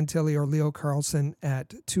Fantilli or Leo Carlsson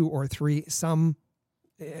at 2 or 3. Some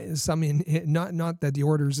not that the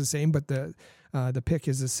order is the same, but the pick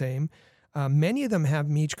is the same. Many of them have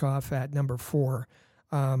Michkov at number 4.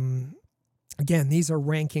 Again, these are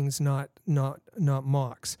rankings, not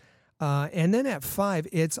mocks. And then at 5,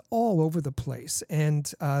 it's all over the place,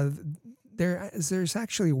 and there's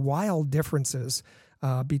actually wild differences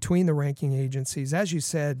between the ranking agencies. As you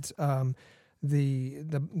said,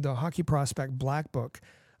 the Hockey Prospect Black Book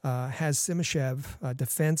has Simashev, a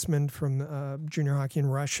defenseman from junior hockey in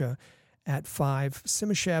Russia, at 5.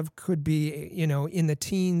 Simashev could be in the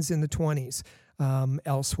teens, in the 20s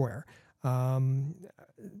elsewhere.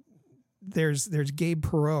 There's Gabe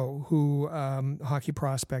Perreault, who Hockey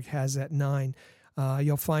Prospect has at 9.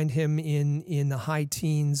 You'll find him in the high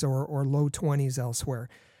teens or low 20s elsewhere.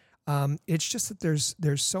 It's just that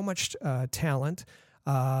there's so much talent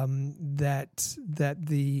that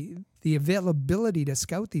the availability to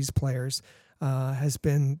scout these players has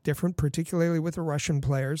been different, particularly with the Russian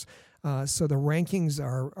players. So the rankings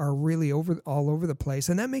are really all over the place,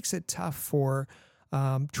 and that makes it tough for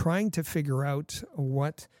trying to figure out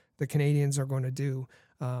what the Canadiens are going to do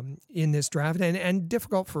in this draft, and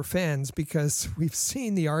difficult for fans because we've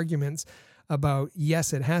seen the arguments about,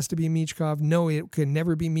 yes, it has to be Michkov. No, it can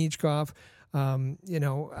never be Michkov.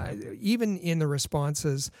 Even in the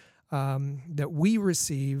responses that we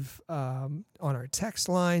receive on our text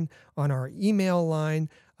line, on our email line,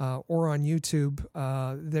 or on YouTube,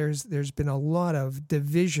 there's been a lot of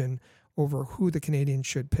division over who the Canadiens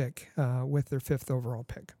should pick with their 5th overall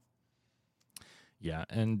pick. Yeah,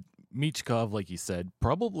 and Michkov, like you said,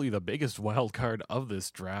 probably the biggest wild card of this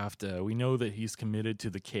draft. We know that he's committed to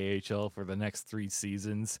the KHL for the next 3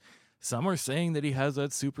 seasons. Some are saying that he has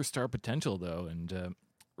that superstar potential, though. And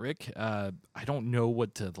Rick, I don't know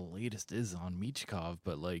what the latest is on Michkov,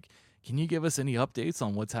 but can you give us any updates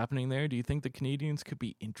on what's happening there? Do you think the Canadiens could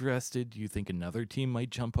be interested? Do you think another team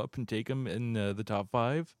might jump up and take him in the top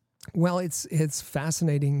 5? Well, it's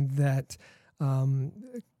fascinating that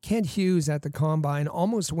Kent Hughes at the Combine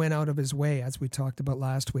almost went out of his way, as we talked about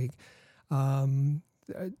last week,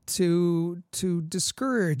 to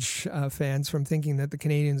discourage fans from thinking that the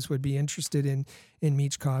Canadiens would be interested in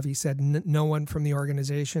Michkov. He said no one from the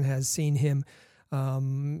organization has seen him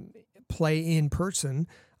play in person.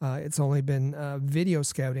 It's only been video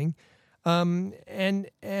scouting. And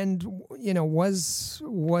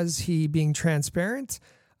was he being transparent?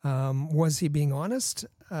 Was he being honest?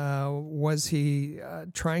 Was he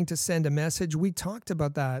trying to send a message? We talked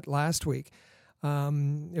about that last week.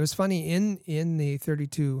 It was funny in the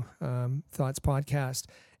 32 Thoughts podcast.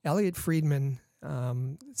 Elliot Friedman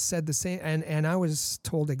said the same, and I was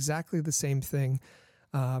told exactly the same thing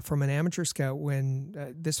from an amateur scout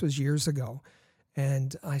when this was years ago.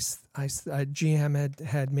 And GM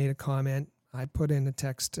had made a comment. I put in a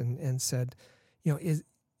text and said,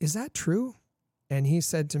 is that true? And he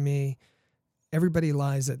said to me, everybody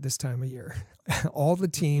lies at this time of year. All the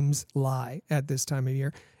teams lie at this time of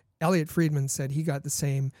year. Elliot Friedman said he got the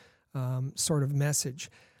same sort of message.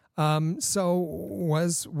 So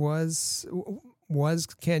was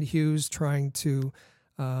Kent Hughes trying to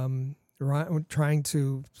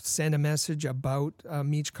send a message about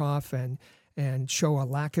Michkov and show a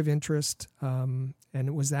lack of interest? And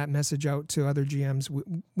was that message out to other GMs?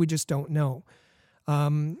 We just don't know.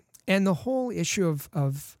 And the whole issue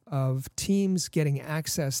of teams getting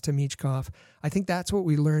access to Michkov, I think that's what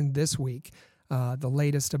we learned this week. The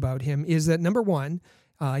latest about him is that, number one,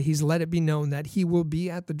 he's let it be known that he will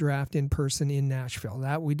be at the draft in person in Nashville.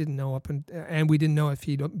 That we didn't know and we didn't know if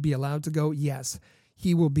he'd be allowed to go. Yes,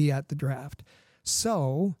 he will be at the draft.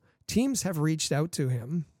 So teams have reached out to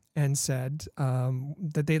him and said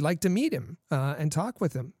that they'd like to meet him and talk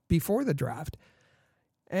with him before the draft.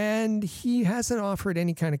 And he hasn't offered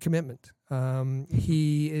any kind of commitment.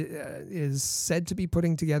 He is said to be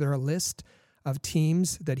putting together a list of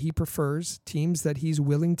teams that he prefers, teams that he's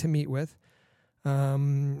willing to meet with.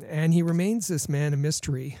 And he remains this man of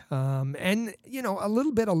mystery. And, a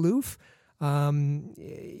little bit aloof.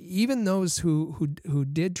 Even those who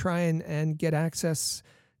did try and get access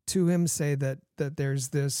to him say that there's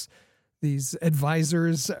these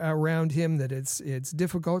advisors around him, that it's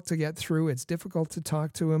difficult to get through. It's difficult to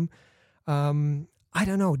talk to him. I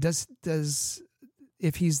don't know. Does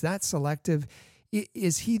if he's that selective,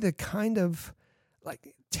 is he the kind of,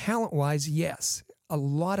 like, talent-wise? Yes, a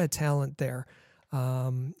lot of talent there.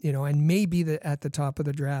 And maybe at the top of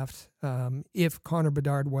the draft if Connor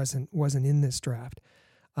Bedard wasn't in this draft.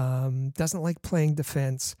 Doesn't like playing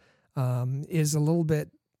defense. Is a little bit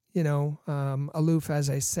aloof, as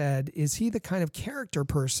I said. Is he the kind of character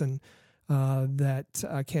person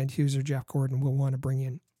that Kent Hughes or Jeff Gordon will want to bring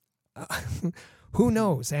in? Who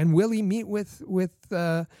knows? And will he meet with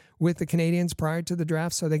the Canadiens prior to the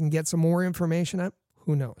draft so they can get some more information up?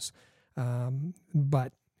 Who knows?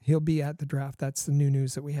 But he'll be at the draft. That's the new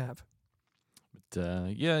news that we have. But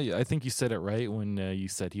I think you said it right when you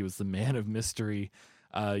said he was the man of mystery.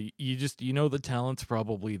 The talent's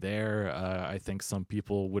probably there. I think some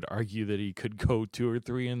people would argue that he could go 2 or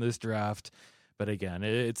 3 in this draft. But again,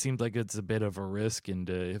 it seems like it's a bit of a risk. And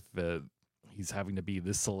if he's having to be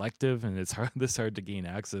this selective and it's hard to gain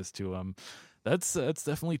access to him, that's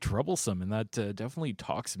definitely troublesome. And that definitely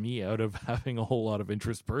talks me out of having a whole lot of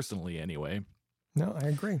interest personally anyway. No, I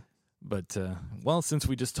agree. But, since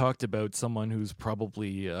we just talked about someone who's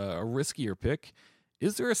probably a riskier pick,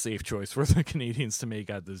 is there a safe choice for the Canadiens to make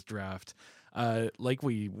at this draft? Like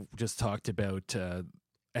we just talked about,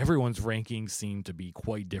 everyone's rankings seem to be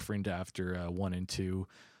quite different after 1 and 2.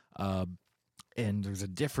 And there's a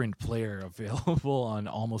different player available on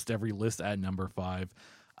almost every list at number 5.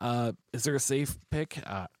 Is there a safe pick?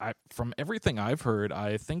 From everything I've heard,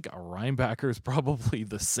 I think a Reinbacher is probably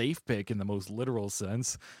the safe pick in the most literal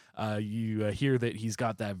sense. You hear that he's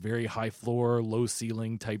got that very high floor, low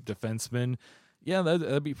ceiling type defenseman. Yeah,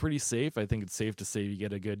 that'd be pretty safe. I think it's safe to say you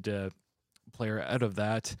get a good player out of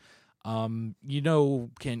that.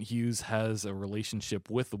 Kent Hughes has a relationship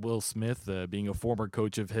with Will Smith, being a former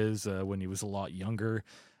coach of his when he was a lot younger.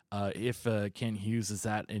 If Kent Hughes is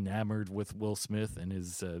that enamored with Will Smith and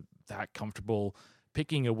is that comfortable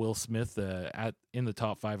picking a Will Smith in the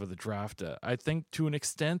top 5 of the draft, I think to an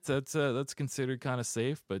extent that's considered kind of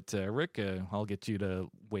safe. But Rick, I'll get you to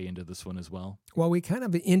weigh into this one as well. Well, we kind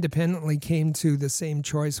of independently came to the same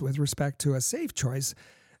choice with respect to a safe choice,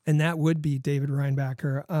 and that would be David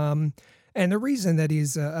Reinbacher. And the reason that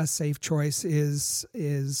he's a safe choice is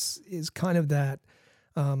kind of that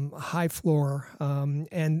high floor,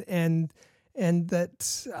 and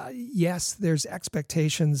that yes, there's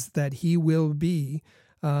expectations that he will be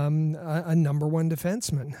a number 1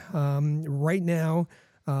 defenseman right now.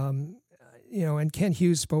 And Kent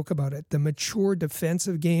Hughes spoke about it, the mature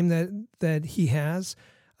defensive game that he has,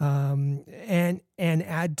 and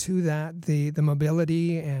add to that the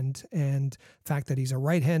mobility and fact that he's a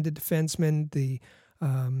right-handed defenseman,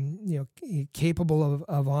 capable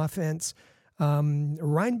of offense.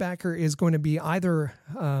 Reinbacher is going to be either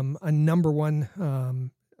a number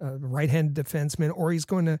one right-handed defenseman, or he's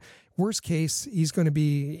going to, worst case, he's going to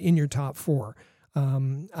be in your top four.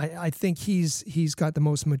 I think he's got the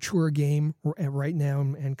most mature game right now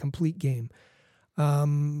and complete game. Are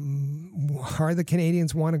the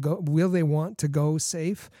Canadiens want to go? Will they want to go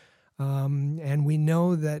safe? And we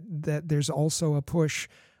know that there's also a push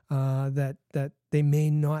that they may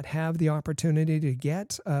not have the opportunity to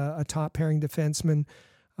get a top pairing defenseman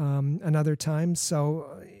another time.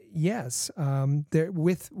 So yes,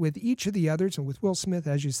 with each of the others, and with Will Smith,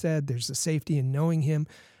 as you said, there's a safety in knowing him,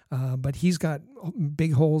 but he's got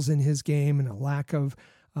big holes in his game and a lack of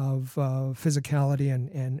physicality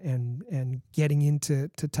and getting into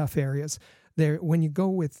tough areas. There, when you go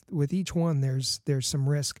with each one, there's some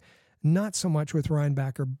risk. Not so much with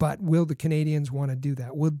Reinbacher, but will the Canadiens want to do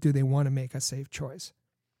that? Do they want to make a safe choice?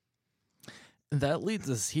 That leads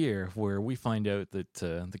us here, where we find out that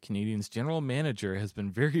the Canadiens' general manager has been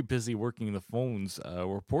very busy working the phones.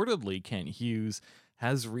 Reportedly, Kent Hughes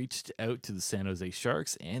has reached out to the San Jose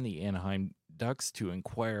Sharks and the Anaheim Ducks to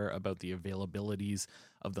inquire about the availabilities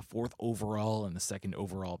of the 4th overall and the 2nd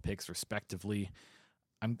overall picks, respectively.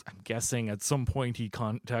 I'm guessing at some point he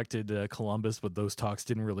contacted Columbus, but those talks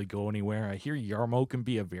didn't really go anywhere. I hear Jarmo can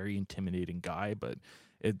be a very intimidating guy, but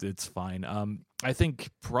it's fine. I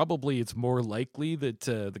think probably it's more likely that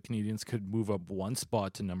the Canadiens could move up one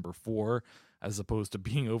spot to number 4, as opposed to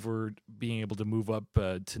being able to move up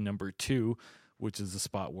to number 2, which is the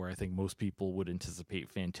spot where I think most people would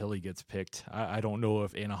anticipate Fantilli gets picked. I don't know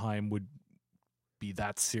if Anaheim would be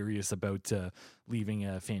that serious about leaving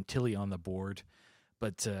Fantilli on the board.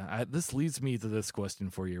 But this leads me to this question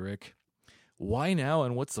for you, Rick. Why now,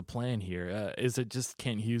 and what's the plan here? Is it just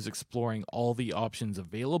Kent Hughes exploring all the options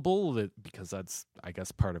available because that's, I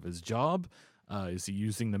guess, part of his job? Is he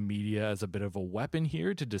using the media as a bit of a weapon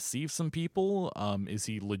here to deceive some people? Is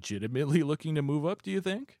he legitimately looking to move up, do you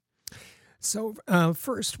think? So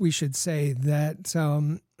first, we should say that,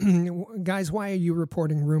 guys, why are you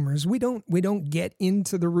reporting rumors? We don't get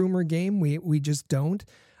into the rumor game. We just don't,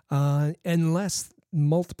 unless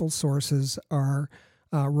multiple sources are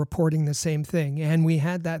reporting the same thing. And we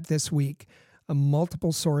had that this week.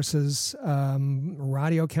 Multiple sources,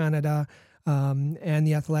 Radio Canada and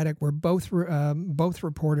The Athletic, were both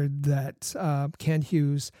reported that Kent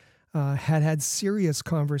Hughes had serious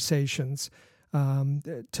conversations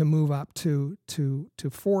to move up to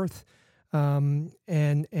 4th,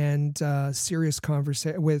 and serious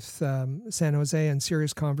conversation with San Jose and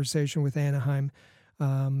serious conversation with Anaheim.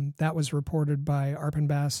 That was reported by Arpan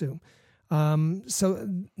Basu. So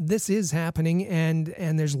this is happening, and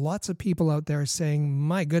there's lots of people out there saying,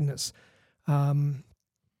 my goodness,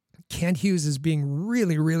 Kent Hughes is being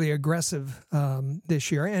really, really aggressive this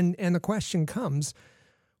year. And the question comes,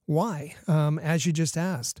 why? As you just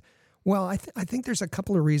asked. Well, I think there's a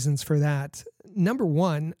couple of reasons for that. Number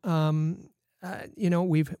one,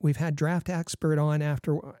 we've had draft expert on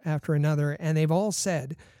after another, and they've all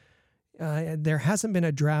said, there hasn't been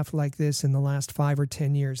a draft like this in the last 5 or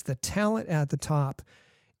 10 years. The talent at the top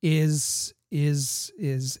is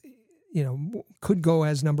could go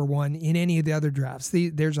as number 1 in any of the other drafts.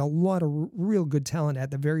 There's a lot of real good talent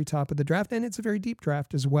at the very top of the draft, and it's a very deep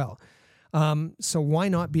draft as well. So why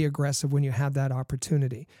not be aggressive when you have that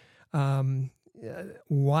opportunity? Why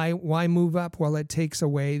move up? Well, it takes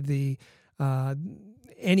away the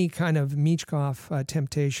any kind of Michkov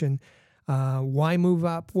temptation. Why move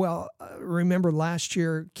up? Well, remember last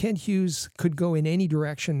year, Kent Hughes could go in any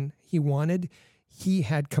direction he wanted. He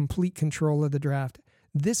had complete control of the draft.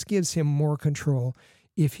 This gives him more control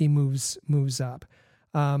if he moves up.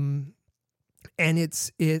 And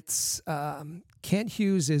it's Kent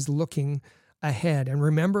Hughes is looking ahead. And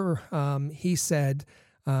remember, he said,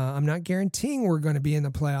 I'm not guaranteeing we're going to be in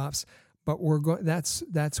the playoffs, but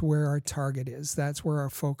that's where our target is. That's where our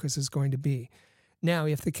focus is going to be. Now,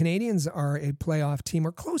 if the Canadiens are a playoff team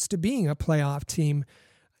or close to being a playoff team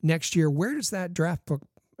next year, where does that draft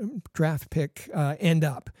pick end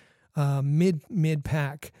up? Mid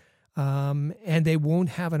pack, and they won't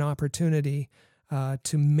have an opportunity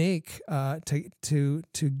to make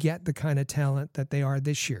to get the kind of talent that they are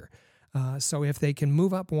this year. So if they can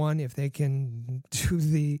move up one, if they can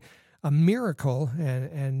do a miracle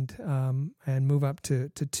and move up to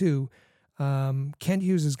 2. Kent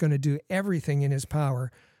Hughes is going to do everything in his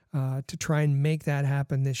power to try and make that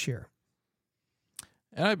happen this year.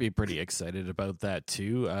 And I'd be pretty excited about that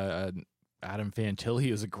too. Adam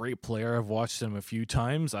Fantilli is a great player. I've watched him a few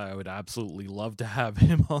times. I would absolutely love to have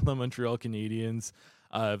him on the Montreal Canadiens.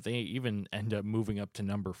 If they even end up moving up to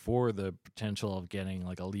number 4, the potential of getting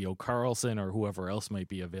like a Leo Carlsson or whoever else might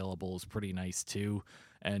be available is pretty nice too.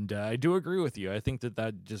 And I do agree with you. I think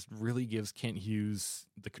that just really gives Kent Hughes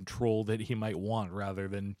the control that he might want rather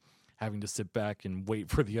than having to sit back and wait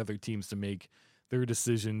for the other teams to make their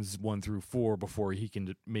decisions 1 through 4 before he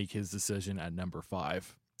can make his decision at number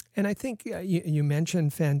 5. And I think you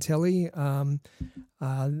mentioned Fantilli.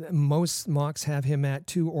 Most mocks have him at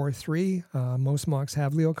 2 or 3. Most mocks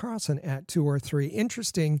have Leo Carlsson at 2 or 3.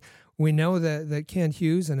 Interesting. We know that Kent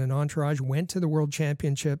Hughes and an entourage went to the World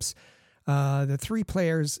Championships. The 3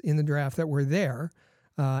 players in the draft that were there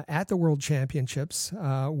at the World Championships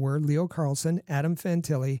were Leo Carlsson, Adam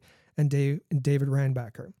Fantilli, and David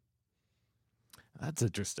Reinbacher. That's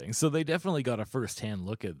interesting. So they definitely got a first-hand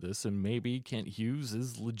look at this, and maybe Kent Hughes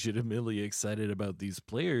is legitimately excited about these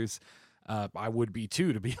players. I would be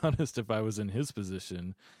too, to be honest, if I was in his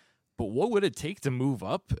position. But what would it take to move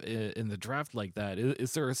up in the draft like that?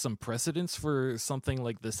 Is there some precedence for something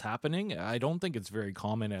like this happening? I don't think it's very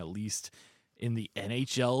common, at least in the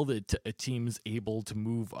NHL, that a team's able to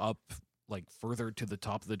move up like further to the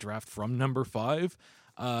top of the draft from number 5.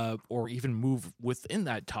 Or even move within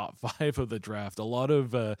that top 5 of the draft. A lot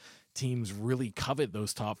of teams really covet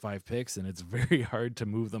those top 5 picks, and it's very hard to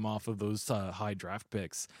move them off of those high draft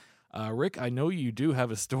picks. Rick, I know you do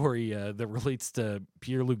have a story that relates to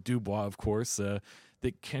Pierre-Luc Dubois, of course, that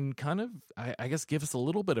can kind of, I guess, give us a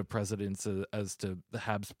little bit of precedence as to the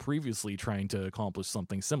Habs previously trying to accomplish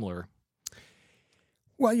something similar.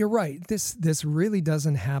 Well, you're right. This really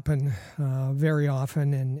doesn't happen very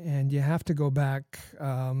often, and you have to go back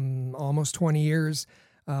almost 20 years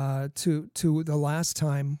to the last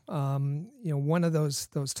time. One of those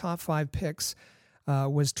top 5 picks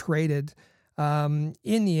was traded in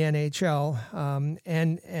the NHL,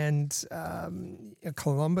 and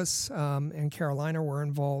Columbus and Carolina were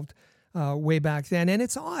involved way back then. And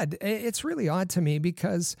it's odd. It's really odd to me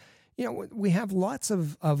because we have lots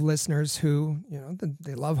of listeners who,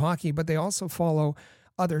 they love hockey, but they also follow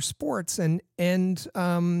other sports. And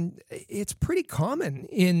it's pretty common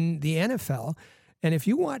in the NFL. And if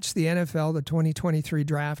you watch the NFL, the 2023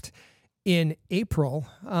 draft in April,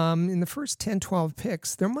 in the first 10, 12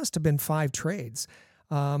 picks, there must have been 5 trades.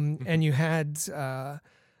 And you had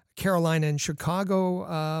Carolina and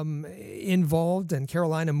Chicago involved, and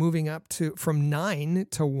Carolina moving up from 9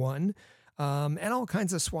 to 1. And all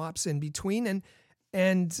kinds of swaps in between,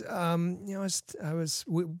 we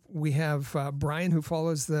have Brian who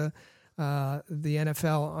follows the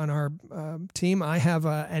NFL on our team. I have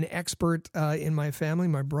an expert in my family.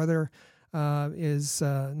 My brother knows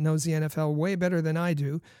the NFL way better than I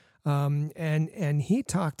do, and he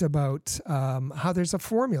talked about how there's a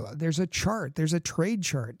formula, there's a chart, there's a trade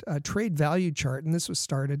chart, a trade value chart, and this was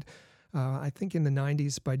started, I think, in the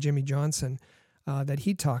 90s by Jimmy Johnson. That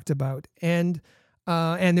he talked about, and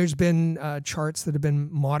there's been charts that have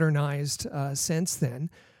been modernized since then,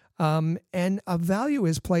 and a value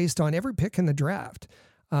is placed on every pick in the draft,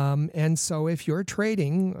 and so if you're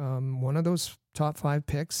trading one of those top 5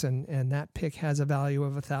 picks, and that pick has a value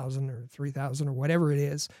of $1,000 or $3,000 or whatever it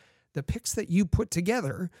is, the picks that you put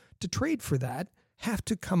together to trade for that have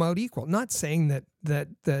to come out equal. Not saying that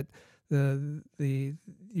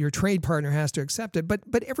your trade partner has to accept it,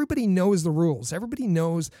 but everybody knows the rules. Everybody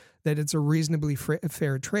knows that it's a reasonably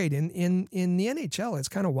fair trade. In the NHL, it's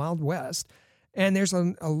kind of Wild West, and there's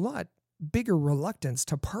a lot bigger reluctance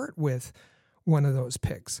to part with one of those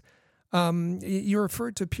picks. You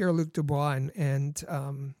referred to Pierre-Luc Dubois and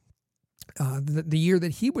the year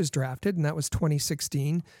that he was drafted, and that was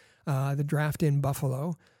 2016, the draft in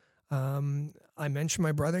Buffalo. I mentioned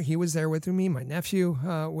my brother. He was there with me. My nephew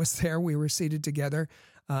was there. We were seated together.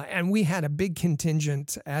 And we had a big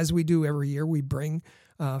contingent, as we do every year. We bring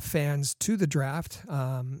fans to the draft.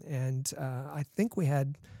 And I think we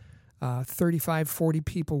had 35, 40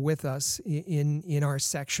 people with us in our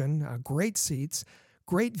section. Great seats,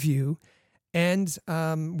 great view. And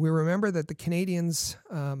we remember that the Canadiens,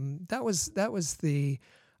 that was the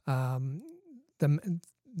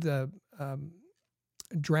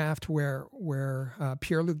draft where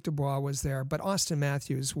Pierre-Luc Dubois was there, but Austin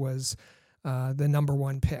Matthews was the number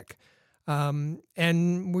 1 pick.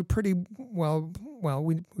 And we pretty well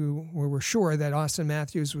we were sure that Austin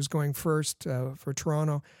Matthews was going first for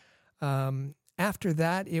Toronto. After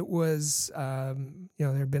that, it was there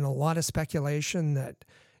had been a lot of speculation that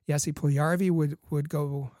Jesse Puljujarvi would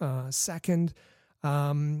go second.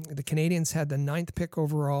 The Canadiens had the 9th pick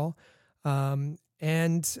overall, and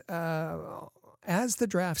as the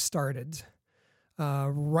draft started,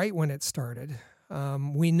 right when it started,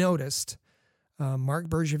 we noticed Marc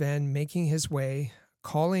Bergevin making his way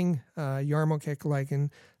calling Jarmo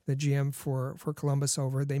Kekalainen, the GM for Columbus,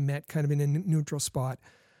 over. They met kind of in a neutral spot.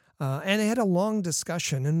 And they had a long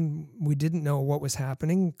discussion, and we didn't know what was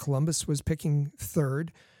happening. Columbus was picking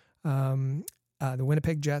third, the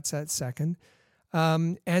Winnipeg Jets at second.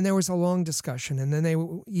 And there was a long discussion, and then they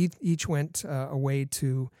each went away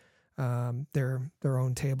to their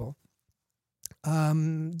own table.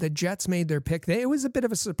 The Jets made their pick. It was a bit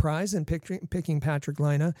of a surprise in picking Patrick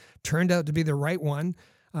Laine. Turned out to be the right one,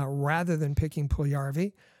 rather than picking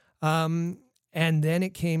Puljujarvi. And then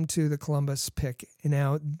it came to the Columbus pick.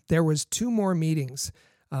 Now, there was 2 more meetings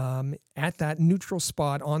at that neutral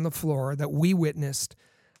spot on the floor that we witnessed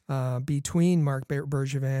between Marc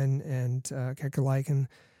Bergevin and Kekalainen.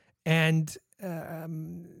 And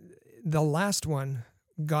the last one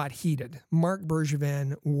got heated. Marc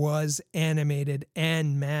Bergevin was animated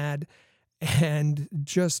and mad and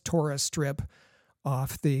just tore a strip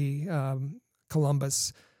off the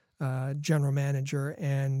Columbus general manager,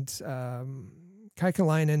 and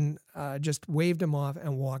Kekalainen just waved him off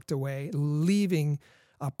and walked away, leaving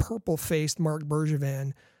a purple-faced Marc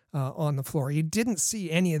Bergevin on the floor. You didn't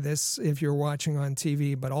see any of this if you're watching on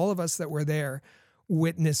TV, but all of us that were there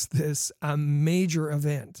witnessed this major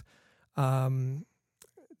event.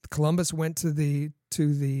 Columbus went to the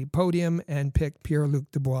podium and picked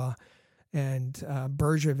Pierre-Luc Dubois, and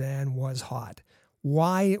Bergevin was hot.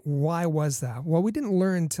 Why was that? Well, we didn't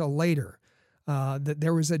learn until later that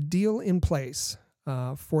there was a deal in place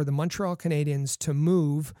for the Montreal Canadiens to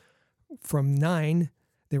move from 9.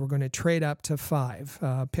 They were going to trade up to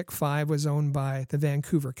 5. Pick 5 was owned by the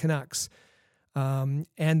Vancouver Canucks. And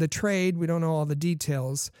the trade, we don't know all the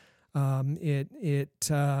details. But it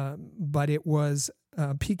was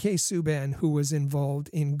PK Subban who was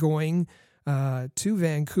involved in going to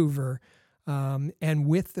Vancouver. And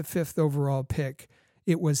with the 5th overall pick,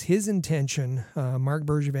 it was his intention, Marc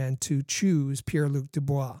Bergevin, to choose Pierre-Luc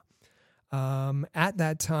Dubois. At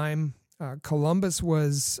that time, Columbus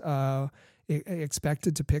was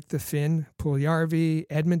expected to pick the Finn, Puljujarvi.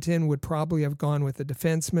 Edmonton would probably have gone with the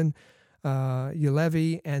defenseman,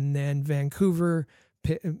 Julevi, and then Vancouver's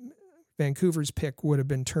pick would have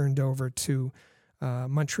been turned over to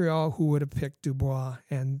Montreal, who would have picked Dubois,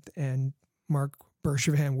 and Marc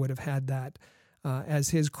Bergevin would have had that as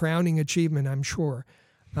his crowning achievement, I'm sure.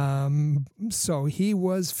 So he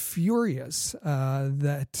was furious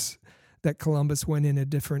that Columbus went in a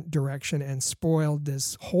different direction and spoiled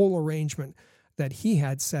this whole arrangement that he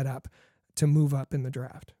had set up to move up in the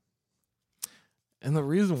draft. And the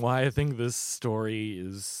reason why I think this story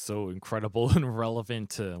is so incredible and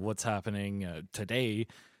relevant to what's happening today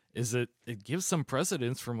is that it gives some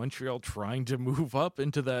precedence for Montreal trying to move up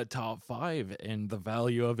into that top 5, and the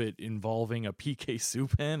value of it involving a PK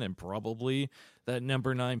Subban and probably that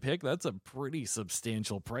number 9 pick. That's a pretty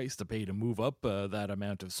substantial price to pay to move up that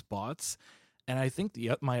amount of spots. And I think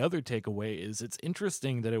my other takeaway is it's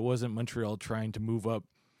interesting that it wasn't Montreal trying to move up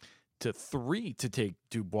to 3 to take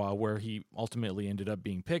Dubois, where he ultimately ended up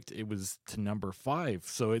being picked. It was to number 5.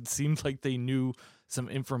 So it seemed like they knew some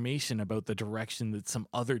information about the direction that some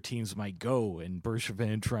other teams might go, and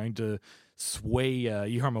Bergevin trying to sway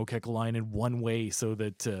Jarmo Kekalainen one way so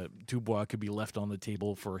that Dubois could be left on the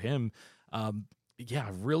table for him.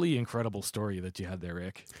 Really incredible story that you had there,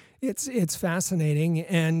 Rick. It's fascinating,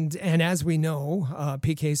 and as we know,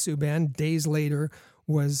 PK Subban days later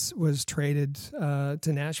was traded to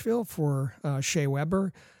Nashville for Shea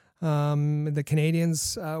Weber. The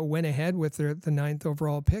Canadiens went ahead with the 9th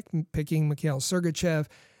overall pick, picking Mikhail Sergachev,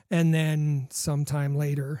 and then sometime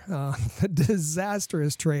later, the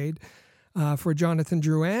disastrous trade for Jonathan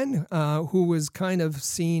Drouin, who was kind of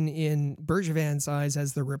seen in Bergevin's eyes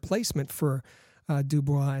as the replacement for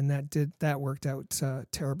Dubois, and that worked out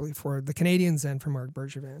terribly for the Canadiens and for Marc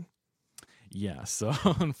Bergevin. Yeah, so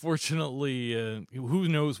unfortunately, who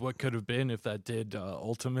knows what could have been if that did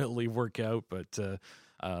ultimately work out, but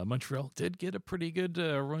Montreal did get a pretty good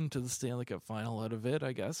run to the Stanley Cup final out of it,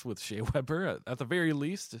 I guess, with Shea Weber at the very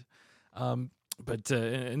least. But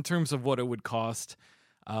in terms of what it would cost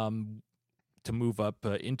to move up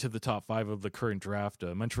into the top 5 of the current draft,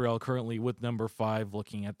 Montreal currently with number 5,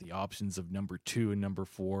 looking at the options of number 2 and number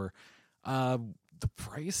 4. The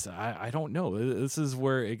price, I don't know. This is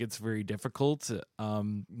where it gets very difficult.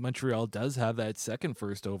 Montreal does have that second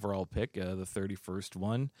first overall pick, the 31st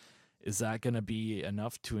one. Is that going to be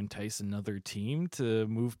enough to entice another team to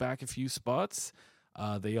move back a few spots?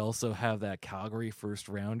 They also have that Calgary first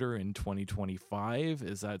rounder in 2025.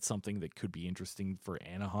 Is that something that could be interesting for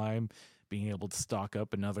Anaheim, being able to stock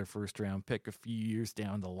up another first round pick a few years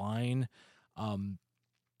down the line?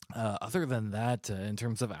 Other than that, in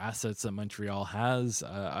terms of assets that Montreal has,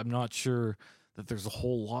 I'm not sure that there's a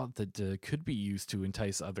whole lot that could be used to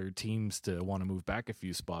entice other teams to want to move back a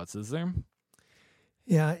few spots, is there?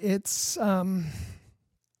 Yeah,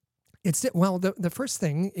 well, the first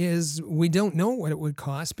thing is we don't know what it would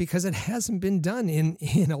cost because it hasn't been done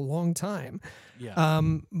in a long time. Yeah.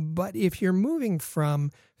 But if you're moving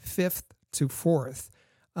from 5th to 4th,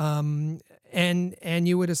 and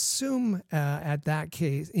you would assume at that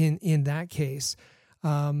case, in that case,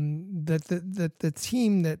 that the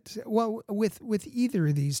team that, well, with either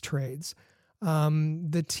of these trades,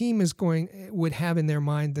 the team would have in their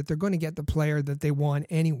mind that they're going to get the player that they want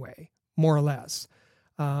anyway, more or less.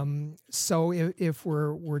 So if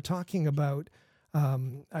we're talking about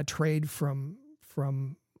a trade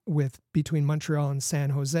between Montreal and San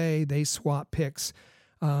Jose, they swap picks.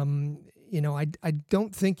 I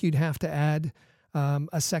don't think you'd have to add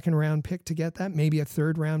a second round pick to get that. Maybe a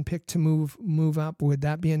third round pick to move up. Would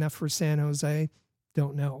that be enough for San Jose?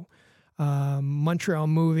 Don't know. Montreal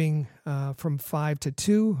moving from 5 to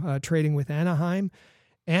 2, trading with Anaheim.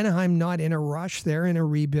 Anaheim not in a rush; they're in a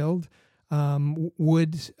rebuild.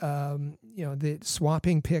 The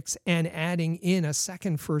swapping picks and adding in a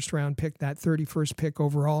second first round pick, that 31st pick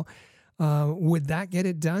overall, would that get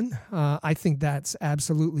it done? I think that's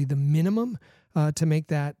absolutely the minimum to make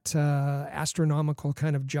that astronomical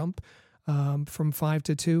kind of jump from 5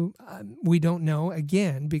 to 2. We don't know,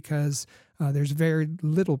 again, because there's very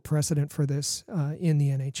little precedent for this in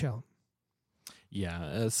the NHL.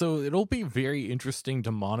 Yeah, so it'll be very interesting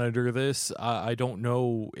to monitor this. I don't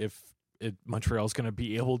know if Montreal's going to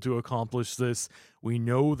be able to accomplish this. We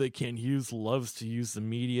know that Kent Hughes loves to use the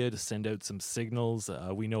media to send out some signals.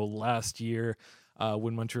 We know last year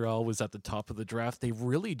when Montreal was at the top of the draft, they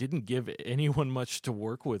really didn't give anyone much to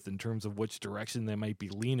work with in terms of which direction they might be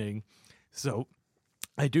leaning. So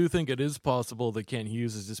I do think it is possible that Kent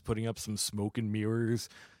Hughes is just putting up some smoke and mirrors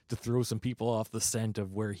to throw some people off the scent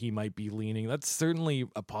of where he might be leaning. That's certainly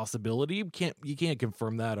a possibility. You can't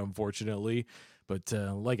confirm that, unfortunately. But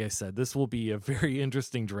like I said, this will be a very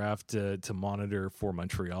interesting draft to monitor for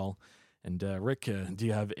Montreal. And Rick, do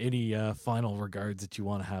you have any final regards that you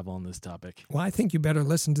want to have on this topic? Well, I think you better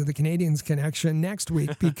listen to the Canadiens Connection next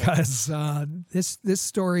week because this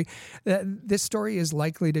story is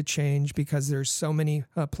likely to change because there's so many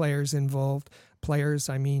players involved. Players,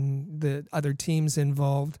 I mean the other teams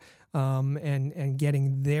involved, and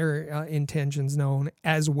getting their intentions known,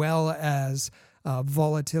 as well as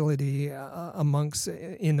volatility amongst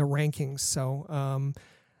in the rankings. So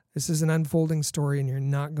this is an unfolding story, and you're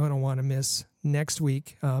not going to want to miss next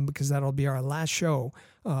week because that'll be our last show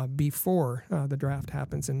before the draft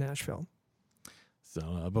happens in Nashville.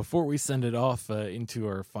 So before we send it off into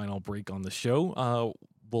our final break on the show,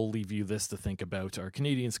 we'll leave you this to think about. Our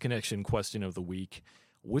Canadiens Connection question of the week.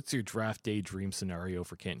 What's your draft day dream scenario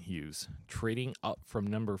for Kent Hughes? Trading up from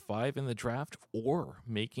number 5 in the draft or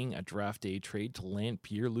making a draft day trade to land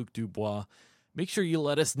Pierre-Luc Dubois? Make sure you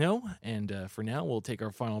let us know. And for now, we'll take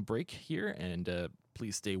our final break here. And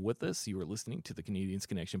please stay with us. You are listening to the Canadiens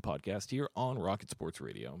Connection podcast here on Rocket Sports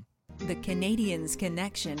Radio. The Canadiens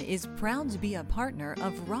Connection is proud to be a partner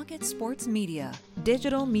of Rocket Sports Media,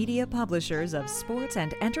 digital media publishers of sports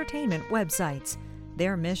and entertainment websites.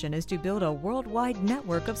 Their mission is to build a worldwide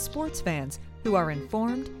network of sports fans who are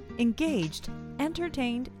informed, engaged,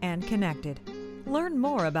 entertained, and connected. Learn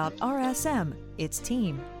more about RSM, its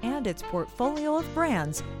team, and its portfolio of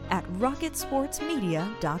brands at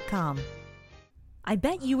rocketsportsmedia.com. I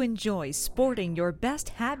bet you enjoy sporting your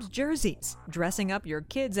best Habs jerseys, dressing up your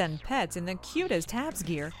kids and pets in the cutest Habs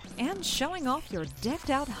gear, and showing off your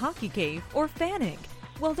decked-out hockey cave or fanning.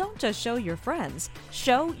 Well, don't just show your friends,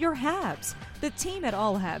 show your Habs. The team at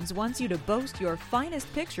All Habs wants you to boast your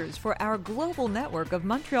finest pictures for our global network of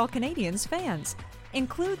Montreal Canadiens fans.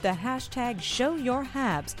 Include the hashtag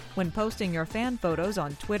 #ShowYourHabs when posting your fan photos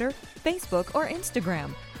on Twitter, Facebook, or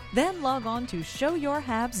Instagram. Then log on to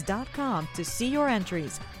showyourhabs.com to see your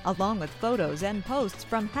entries, along with photos and posts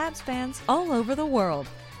from Habs fans all over the world.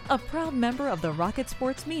 A proud member of the Rocket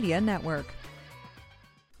Sports Media Network.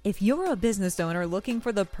 If you're a business owner looking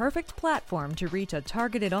for the perfect platform to reach a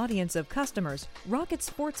targeted audience of customers, Rocket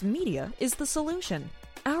Sports Media is the solution.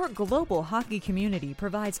 Our global hockey community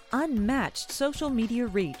provides unmatched social media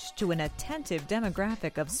reach to an attentive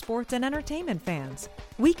demographic of sports and entertainment fans.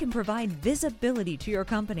 We can provide visibility to your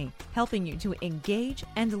company, helping you to engage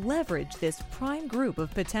and leverage this prime group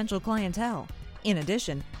of potential clientele. In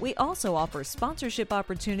addition, we also offer sponsorship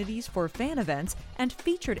opportunities for fan events and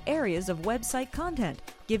featured areas of website content,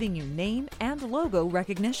 giving you name and logo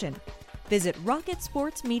recognition. Visit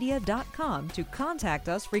rocketsportsmedia.com to contact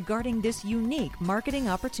us regarding this unique marketing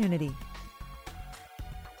opportunity.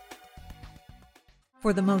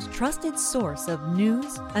 For the most trusted source of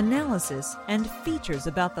news, analysis, and features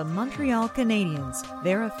about the Montreal Canadiens,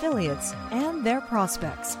 their affiliates, and their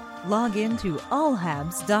prospects, log in to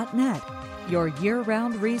allhabs.net, your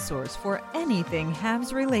year-round resource for anything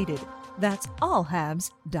Habs related. That's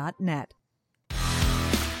allhabs.net.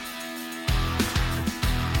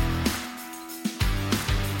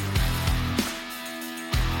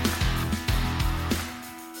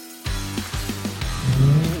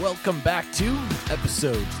 Welcome back to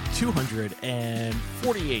episode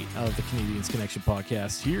 248 of the Canadiens Connection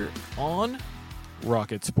podcast here on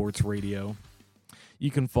Rocket Sports Radio.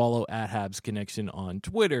 You can follow at Habs Connection on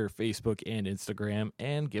Twitter, Facebook, and Instagram,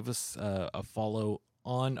 and give us a follow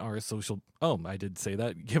on our social. Oh, I did say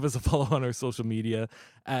that. Give us a follow on our social media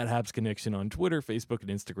at Habs Connection on Twitter, Facebook,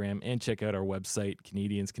 and Instagram, and check out our website,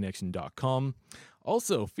 CanadiensConnection.com.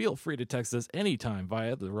 Also, feel free to text us anytime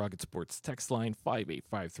via the Rocket Sports text line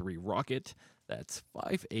 5853-ROCKET. That's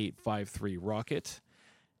 5853-ROCKET.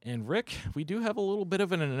 And Rick, we do have a little bit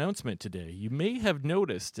of an announcement today. You may have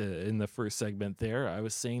noticed in the first segment there, I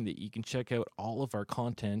was saying that you can check out all of our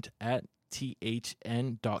content at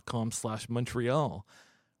thn.com/Montreal.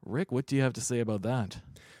 Rick, what do you have to say about that?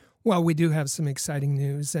 Well, we do have some exciting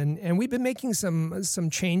news, and we've been making some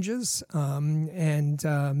changes and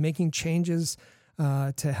making changes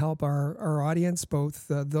to help our audience, both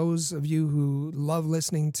those of you who love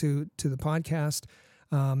listening to the podcast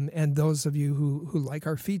and those of you who like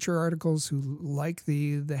our feature articles, who like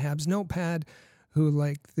the Habs notepad, who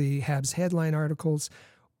like the Habs headline articles.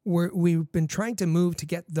 We've been trying to move to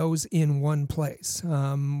get those in one place.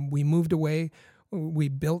 We moved away. We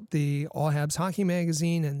built the All Habs Hockey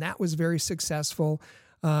magazine, and that was very successful.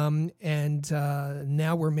 And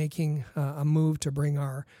now we're making a move to bring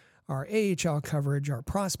our AHL coverage, our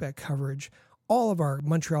prospect coverage, all of our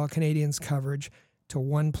Montreal Canadiens coverage to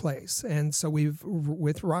one place. And so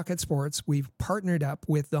with Rocket Sports, we've partnered up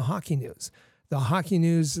with the Hockey News. The Hockey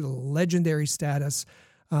News, legendary status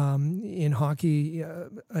in hockey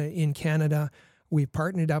in Canada. We've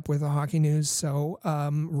partnered up with the Hockey News. So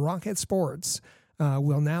Rocket Sports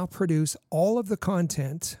will now produce all of the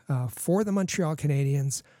content for the Montreal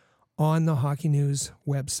Canadiens on the Hockey News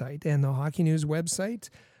website. And the Hockey News website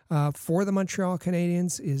for the Montreal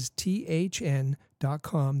Canadiens is thn.com,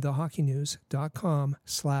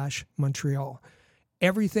 thehockeynews.com/Montreal.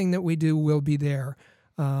 Everything that we do will be there,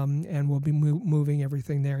 and we'll be moving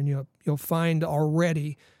everything there. And you'll find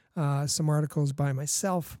already some articles by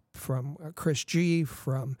myself, from Chris G,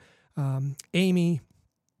 from Amy.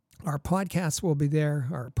 Our podcast will be there.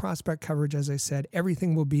 Our prospect coverage, as I said,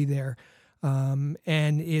 everything will be there. And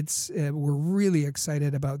we're really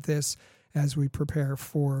excited about this as we prepare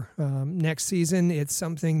for next season. It's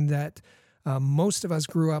something that most of us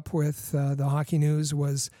grew up with. The Hockey News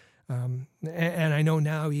was, and I know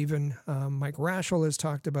now even Mike Raschel has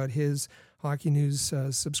talked about his Hockey News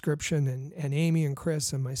subscription, and Amy and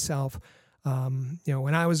Chris and myself.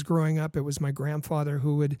 When I was growing up, it was my grandfather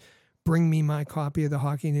who would bring me my copy of the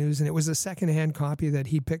Hockey News, and it was a secondhand copy that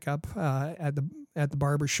he'd pick up at the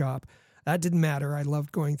barber shop. That didn't matter. I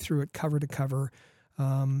loved going through it cover to cover.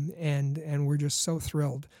 And we're just so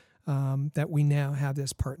thrilled that we now have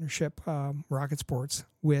this partnership, Rocket Sports,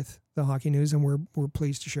 with the Hockey News, and we're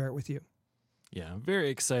pleased to share it with you. Yeah, very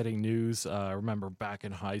exciting news. I remember back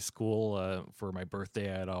in high school, for my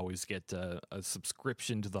birthday, I'd always get a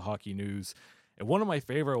subscription to the Hockey News. And one of my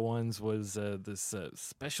favorite ones was this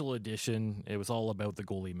special edition. It was all about the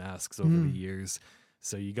goalie masks over the years.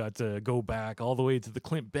 So you got to go back all the way to the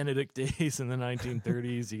Clint Benedict days in the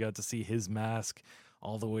 1930s. You got to see his mask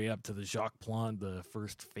all the way up to the Jacques Plante, the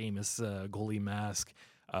first famous goalie mask,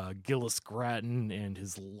 Gillis Gratton and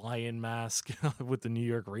his lion mask with the New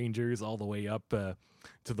York Rangers, all the way up to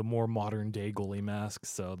the more modern day goalie masks.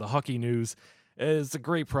 So the Hockey News is a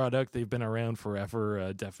great product. They've been around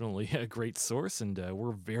forever. Definitely a great source, and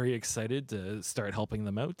we're very excited to start helping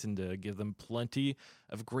them out and give them plenty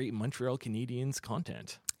of great Montreal Canadiens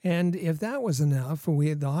content. And if that was enough,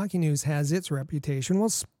 the Hockey News has its reputation. Well,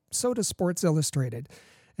 so does Sports Illustrated.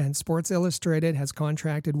 And Sports Illustrated has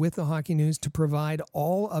contracted with the Hockey News to provide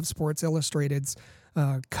all of Sports Illustrated's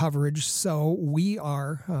coverage. So we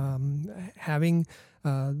are having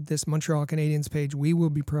this Montreal Canadiens page. We will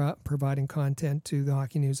be providing content to the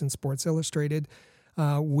Hockey News and Sports Illustrated,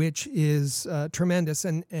 which is tremendous.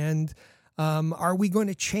 And are we going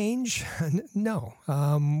to change? No.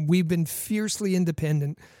 We've been fiercely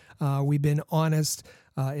independent. We've been honest.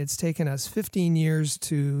 It's taken us 15 years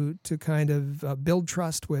to kind of build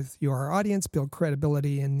trust with your audience, build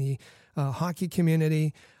credibility in the hockey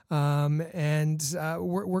community. And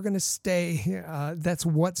we're going to stay. That's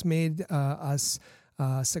what's made us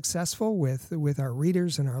successful with our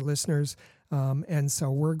readers and our listeners. And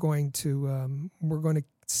so we're going to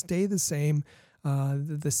stay the same.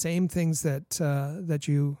 The same things that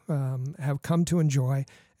you have come to enjoy,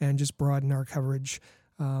 and just broaden our coverage,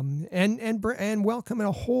 and welcome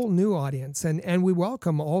a whole new audience, and we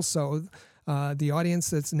welcome also the audience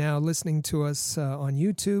that's now listening to us on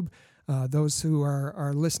YouTube, those who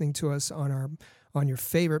are listening to us on your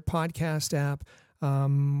favorite podcast app.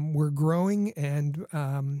 We're growing, and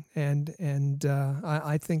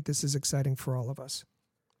I think this is exciting for all of us.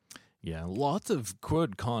 Yeah, lots of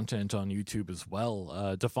good content on YouTube as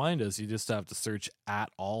well. To find us, you just have to search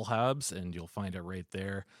 @AllHabs, and you'll find it right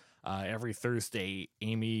there. Every Thursday,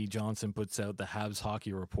 Amy Johnson puts out the Habs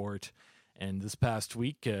Hockey Report, and this past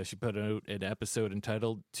week, she put out an episode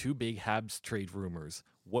entitled "Two Big Habs Trade Rumors.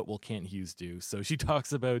 What Will Kent Hughes Do?" So she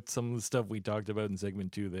talks about some of the stuff we talked about in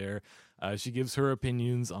segment 2 there. She gives her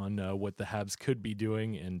opinions on what the Habs could be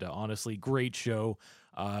doing, and honestly, great show.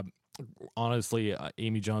 Honestly,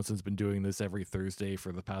 Amy Johnson's been doing this every Thursday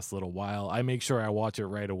for the past little while. I make sure I watch it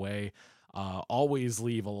right away. Always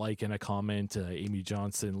leave a like and a comment. Amy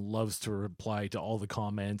Johnson loves to reply to all the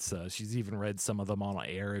comments. She's even read some of them on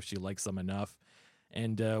air if she likes them enough.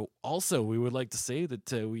 And also, we would like to say that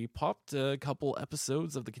we popped a couple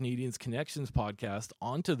episodes of the Canadiens Connections podcast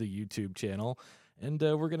onto the YouTube channel. And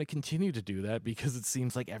we're going to continue to do that because it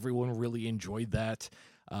seems like everyone really enjoyed that.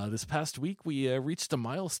 This past week, we reached a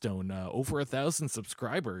milestone, over 1,000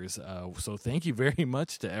 subscribers. So thank you very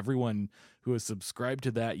much to everyone who has subscribed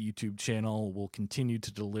to that YouTube channel. We'll continue to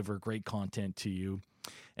deliver great content to you.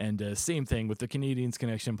 And same thing with the Canadiens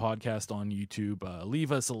Connection podcast on YouTube.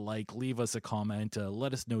 Leave us a like, leave us a comment,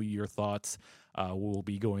 let us know your thoughts. We'll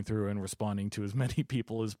be going through and responding to as many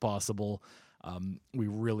people as possible. We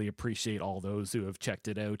really appreciate all those who have checked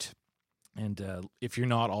it out. And if you're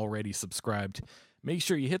not already subscribed, make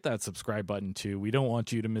sure you hit that subscribe button too. We don't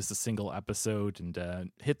want you to miss a single episode,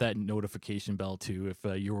 and hit that notification bell too if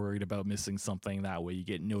you're worried about missing something. That way you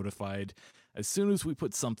get notified as soon as we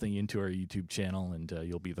put something into our YouTube channel, and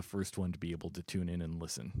you'll be the first one to be able to tune in and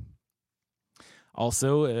listen.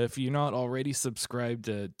 Also, if you're not already subscribed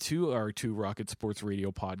to our 2 Rocket Sports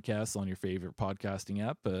Radio podcasts on your favorite podcasting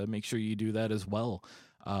app, make sure you do that as well.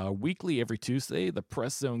 Weekly, every Tuesday, the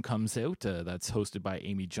Press Zone comes out. That's hosted by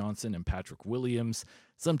Amy Johnson and Patrick Williams.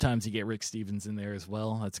 Sometimes you get Rick Stevens in there as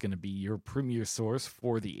well. That's going to be your premier source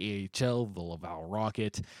for the AHL, the Laval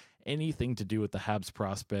Rocket. Anything to do with the Habs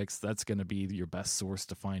prospects, that's going to be your best source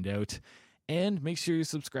to find out. And make sure you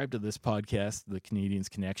subscribe to this podcast, The Canadiens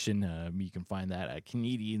Connection. You can find that at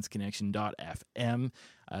canadiensconnection.fm.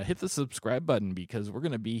 Hit the subscribe button because we're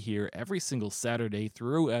going to be here every single Saturday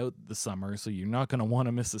throughout the summer, so you're not going to want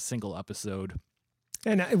to miss a single episode.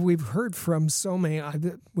 And we've heard from so many,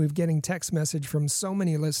 we're getting text message from so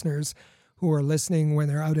many listeners who are listening when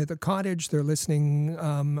they're out at the cottage, they're listening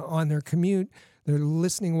on their commute, they're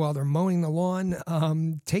listening while they're mowing the lawn.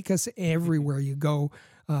 Take us everywhere you go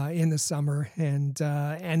in the summer, and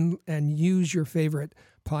use your favorite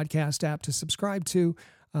podcast app to subscribe to,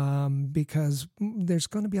 because there's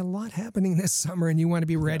going to be a lot happening this summer, and you want to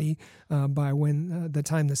be ready by when the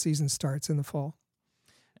time the season starts in the fall.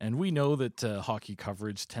 And we know that hockey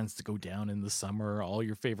coverage tends to go down in the summer. All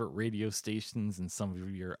your favorite radio stations and some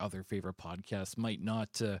of your other favorite podcasts might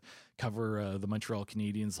not cover the Montreal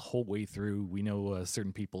Canadiens the whole way through. We know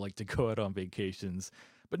certain people like to go out on vacations,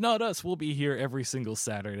 but not us. We'll be here every single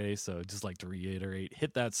Saturday. So I'd just like to reiterate,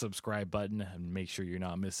 hit that subscribe button and make sure you're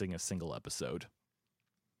not missing a single episode.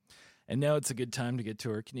 And now it's a good time to get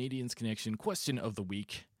to our Canadiens Connection question of the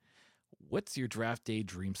week. What's your draft day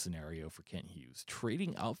dream scenario for Kent Hughes?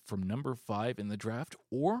 Trading up from number 5 in the draft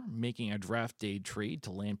or making a draft day trade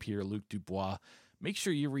to land Pierre-Luc Dubois? Make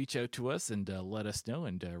sure you reach out to us and let us know.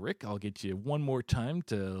 And Rick, I'll get you one more time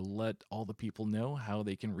to let all the people know how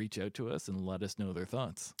they can reach out to us and let us know their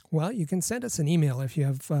thoughts. Well, you can send us an email if you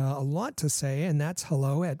have a lot to say, and that's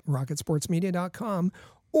hello@rocketsportsmedia.com.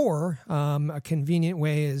 Or a convenient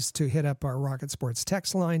way is to hit up our Rocket Sports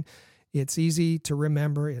text line. It's easy to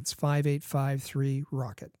remember. It's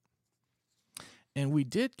 585-3-ROCKET. And we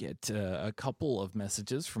did get a couple of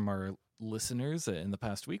messages from our listeners in the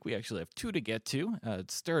past week. We actually have 2 to get to.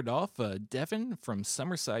 It started off, Devin from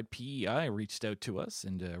Summerside PEI reached out to us.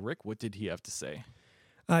 And Rick, what did he have to say?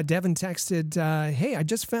 Devin texted, hey, I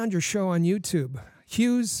just found your show on YouTube.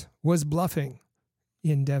 Hughes was bluffing,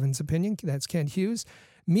 in Devin's opinion. That's Kent Hughes.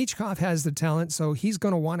 Michkov has the talent, so he's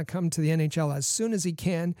going to want to come to the NHL as soon as he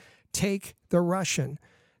can. Take the Russian.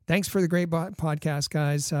 Thanks for the great podcast,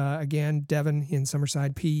 guys. Again, Devin in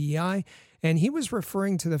Summerside, PEI. And he was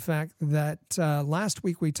referring to the fact that last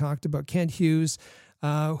week we talked about Kent Hughes,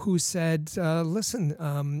 who said,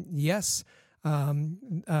 listen, yes,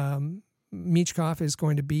 Michkov is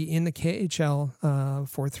going to be in the KHL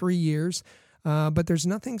for 3 years, but there's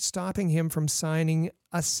nothing stopping him from signing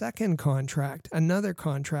a second contract, another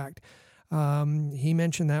contract. He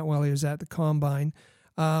mentioned that while he was at the Combine.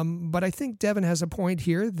 But I think Devin has a point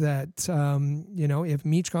here that, if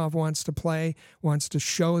Michkov wants to play, wants to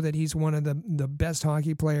show that he's one of the best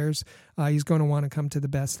hockey players, he's going to want to come to the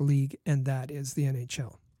best league, and that is the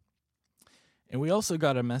NHL. And we also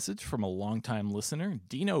got a message from a longtime listener,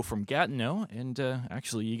 Dino from Gatineau. And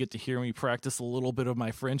actually, you get to hear me practice a little bit of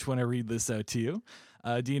my French when I read this out to you.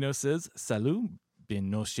 Dino says, Salut, bien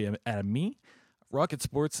noche ami. Rocket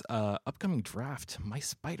Sports upcoming draft. My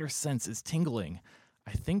spider sense is tingling.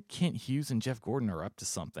 I think Kent Hughes and Jeff Gordon are up to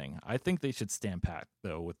something. I think they should stand pat,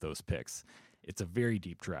 though, with those picks. It's a very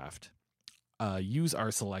deep draft. Use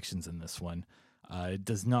our selections in this one. It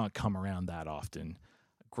does not come around that often.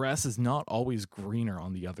 Grass is not always greener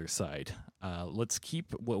on the other side. Let's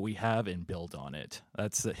keep what we have and build on it.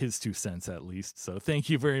 That's his 2 cents, at least. So thank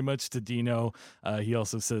you very much to Dino. He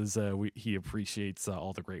also says he appreciates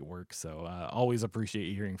all the great work. So always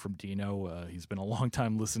appreciate hearing from Dino. He's been a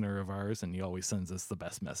longtime listener of ours, and he always sends us the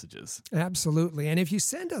best messages. Absolutely. And if you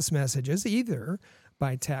send us messages, either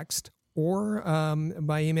by text or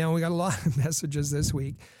by email, we got a lot of messages this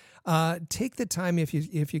week. Take the time if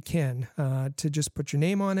you can to just put your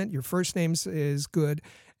name on it. Your first name is good,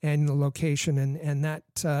 and the location, and that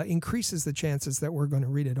increases the chances that we're going to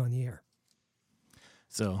read it on the air.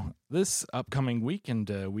 So this upcoming weekend,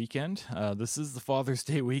 this is the Father's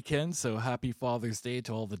Day weekend. So happy Father's Day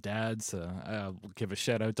to all the dads. I'll give a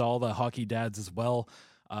shout out to all the hockey dads as well.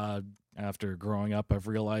 After growing up, I've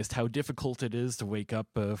realized how difficult it is to wake up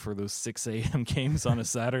for those 6 a.m. games on a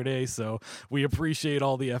Saturday. So we appreciate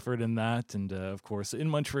all the effort in that. And of course, in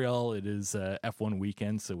Montreal, it is F1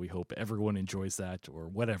 weekend. So we hope everyone enjoys that, or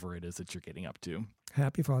whatever it is that you're getting up to.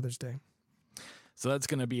 Happy Father's Day. So that's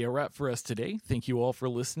going to be a wrap for us today. Thank you all for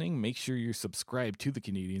listening. Make sure you're subscribed to the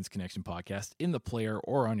Canadiens Connection podcast in the player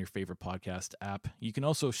or on your favorite podcast app. You can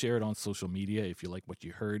also share it on social media if you like what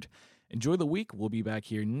you heard. Enjoy the week. We'll be back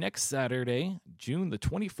here next Saturday, June the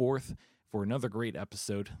 24th, for another great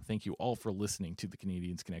episode. Thank you all for listening to the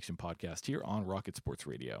Canadiens Connection podcast here on Rocket Sports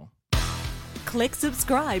Radio. Click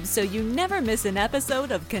subscribe so you never miss an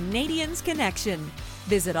episode of Canadiens Connection.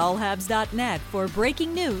 Visit allhabs.net for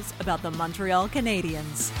breaking news about the Montreal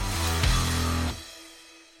Canadiens.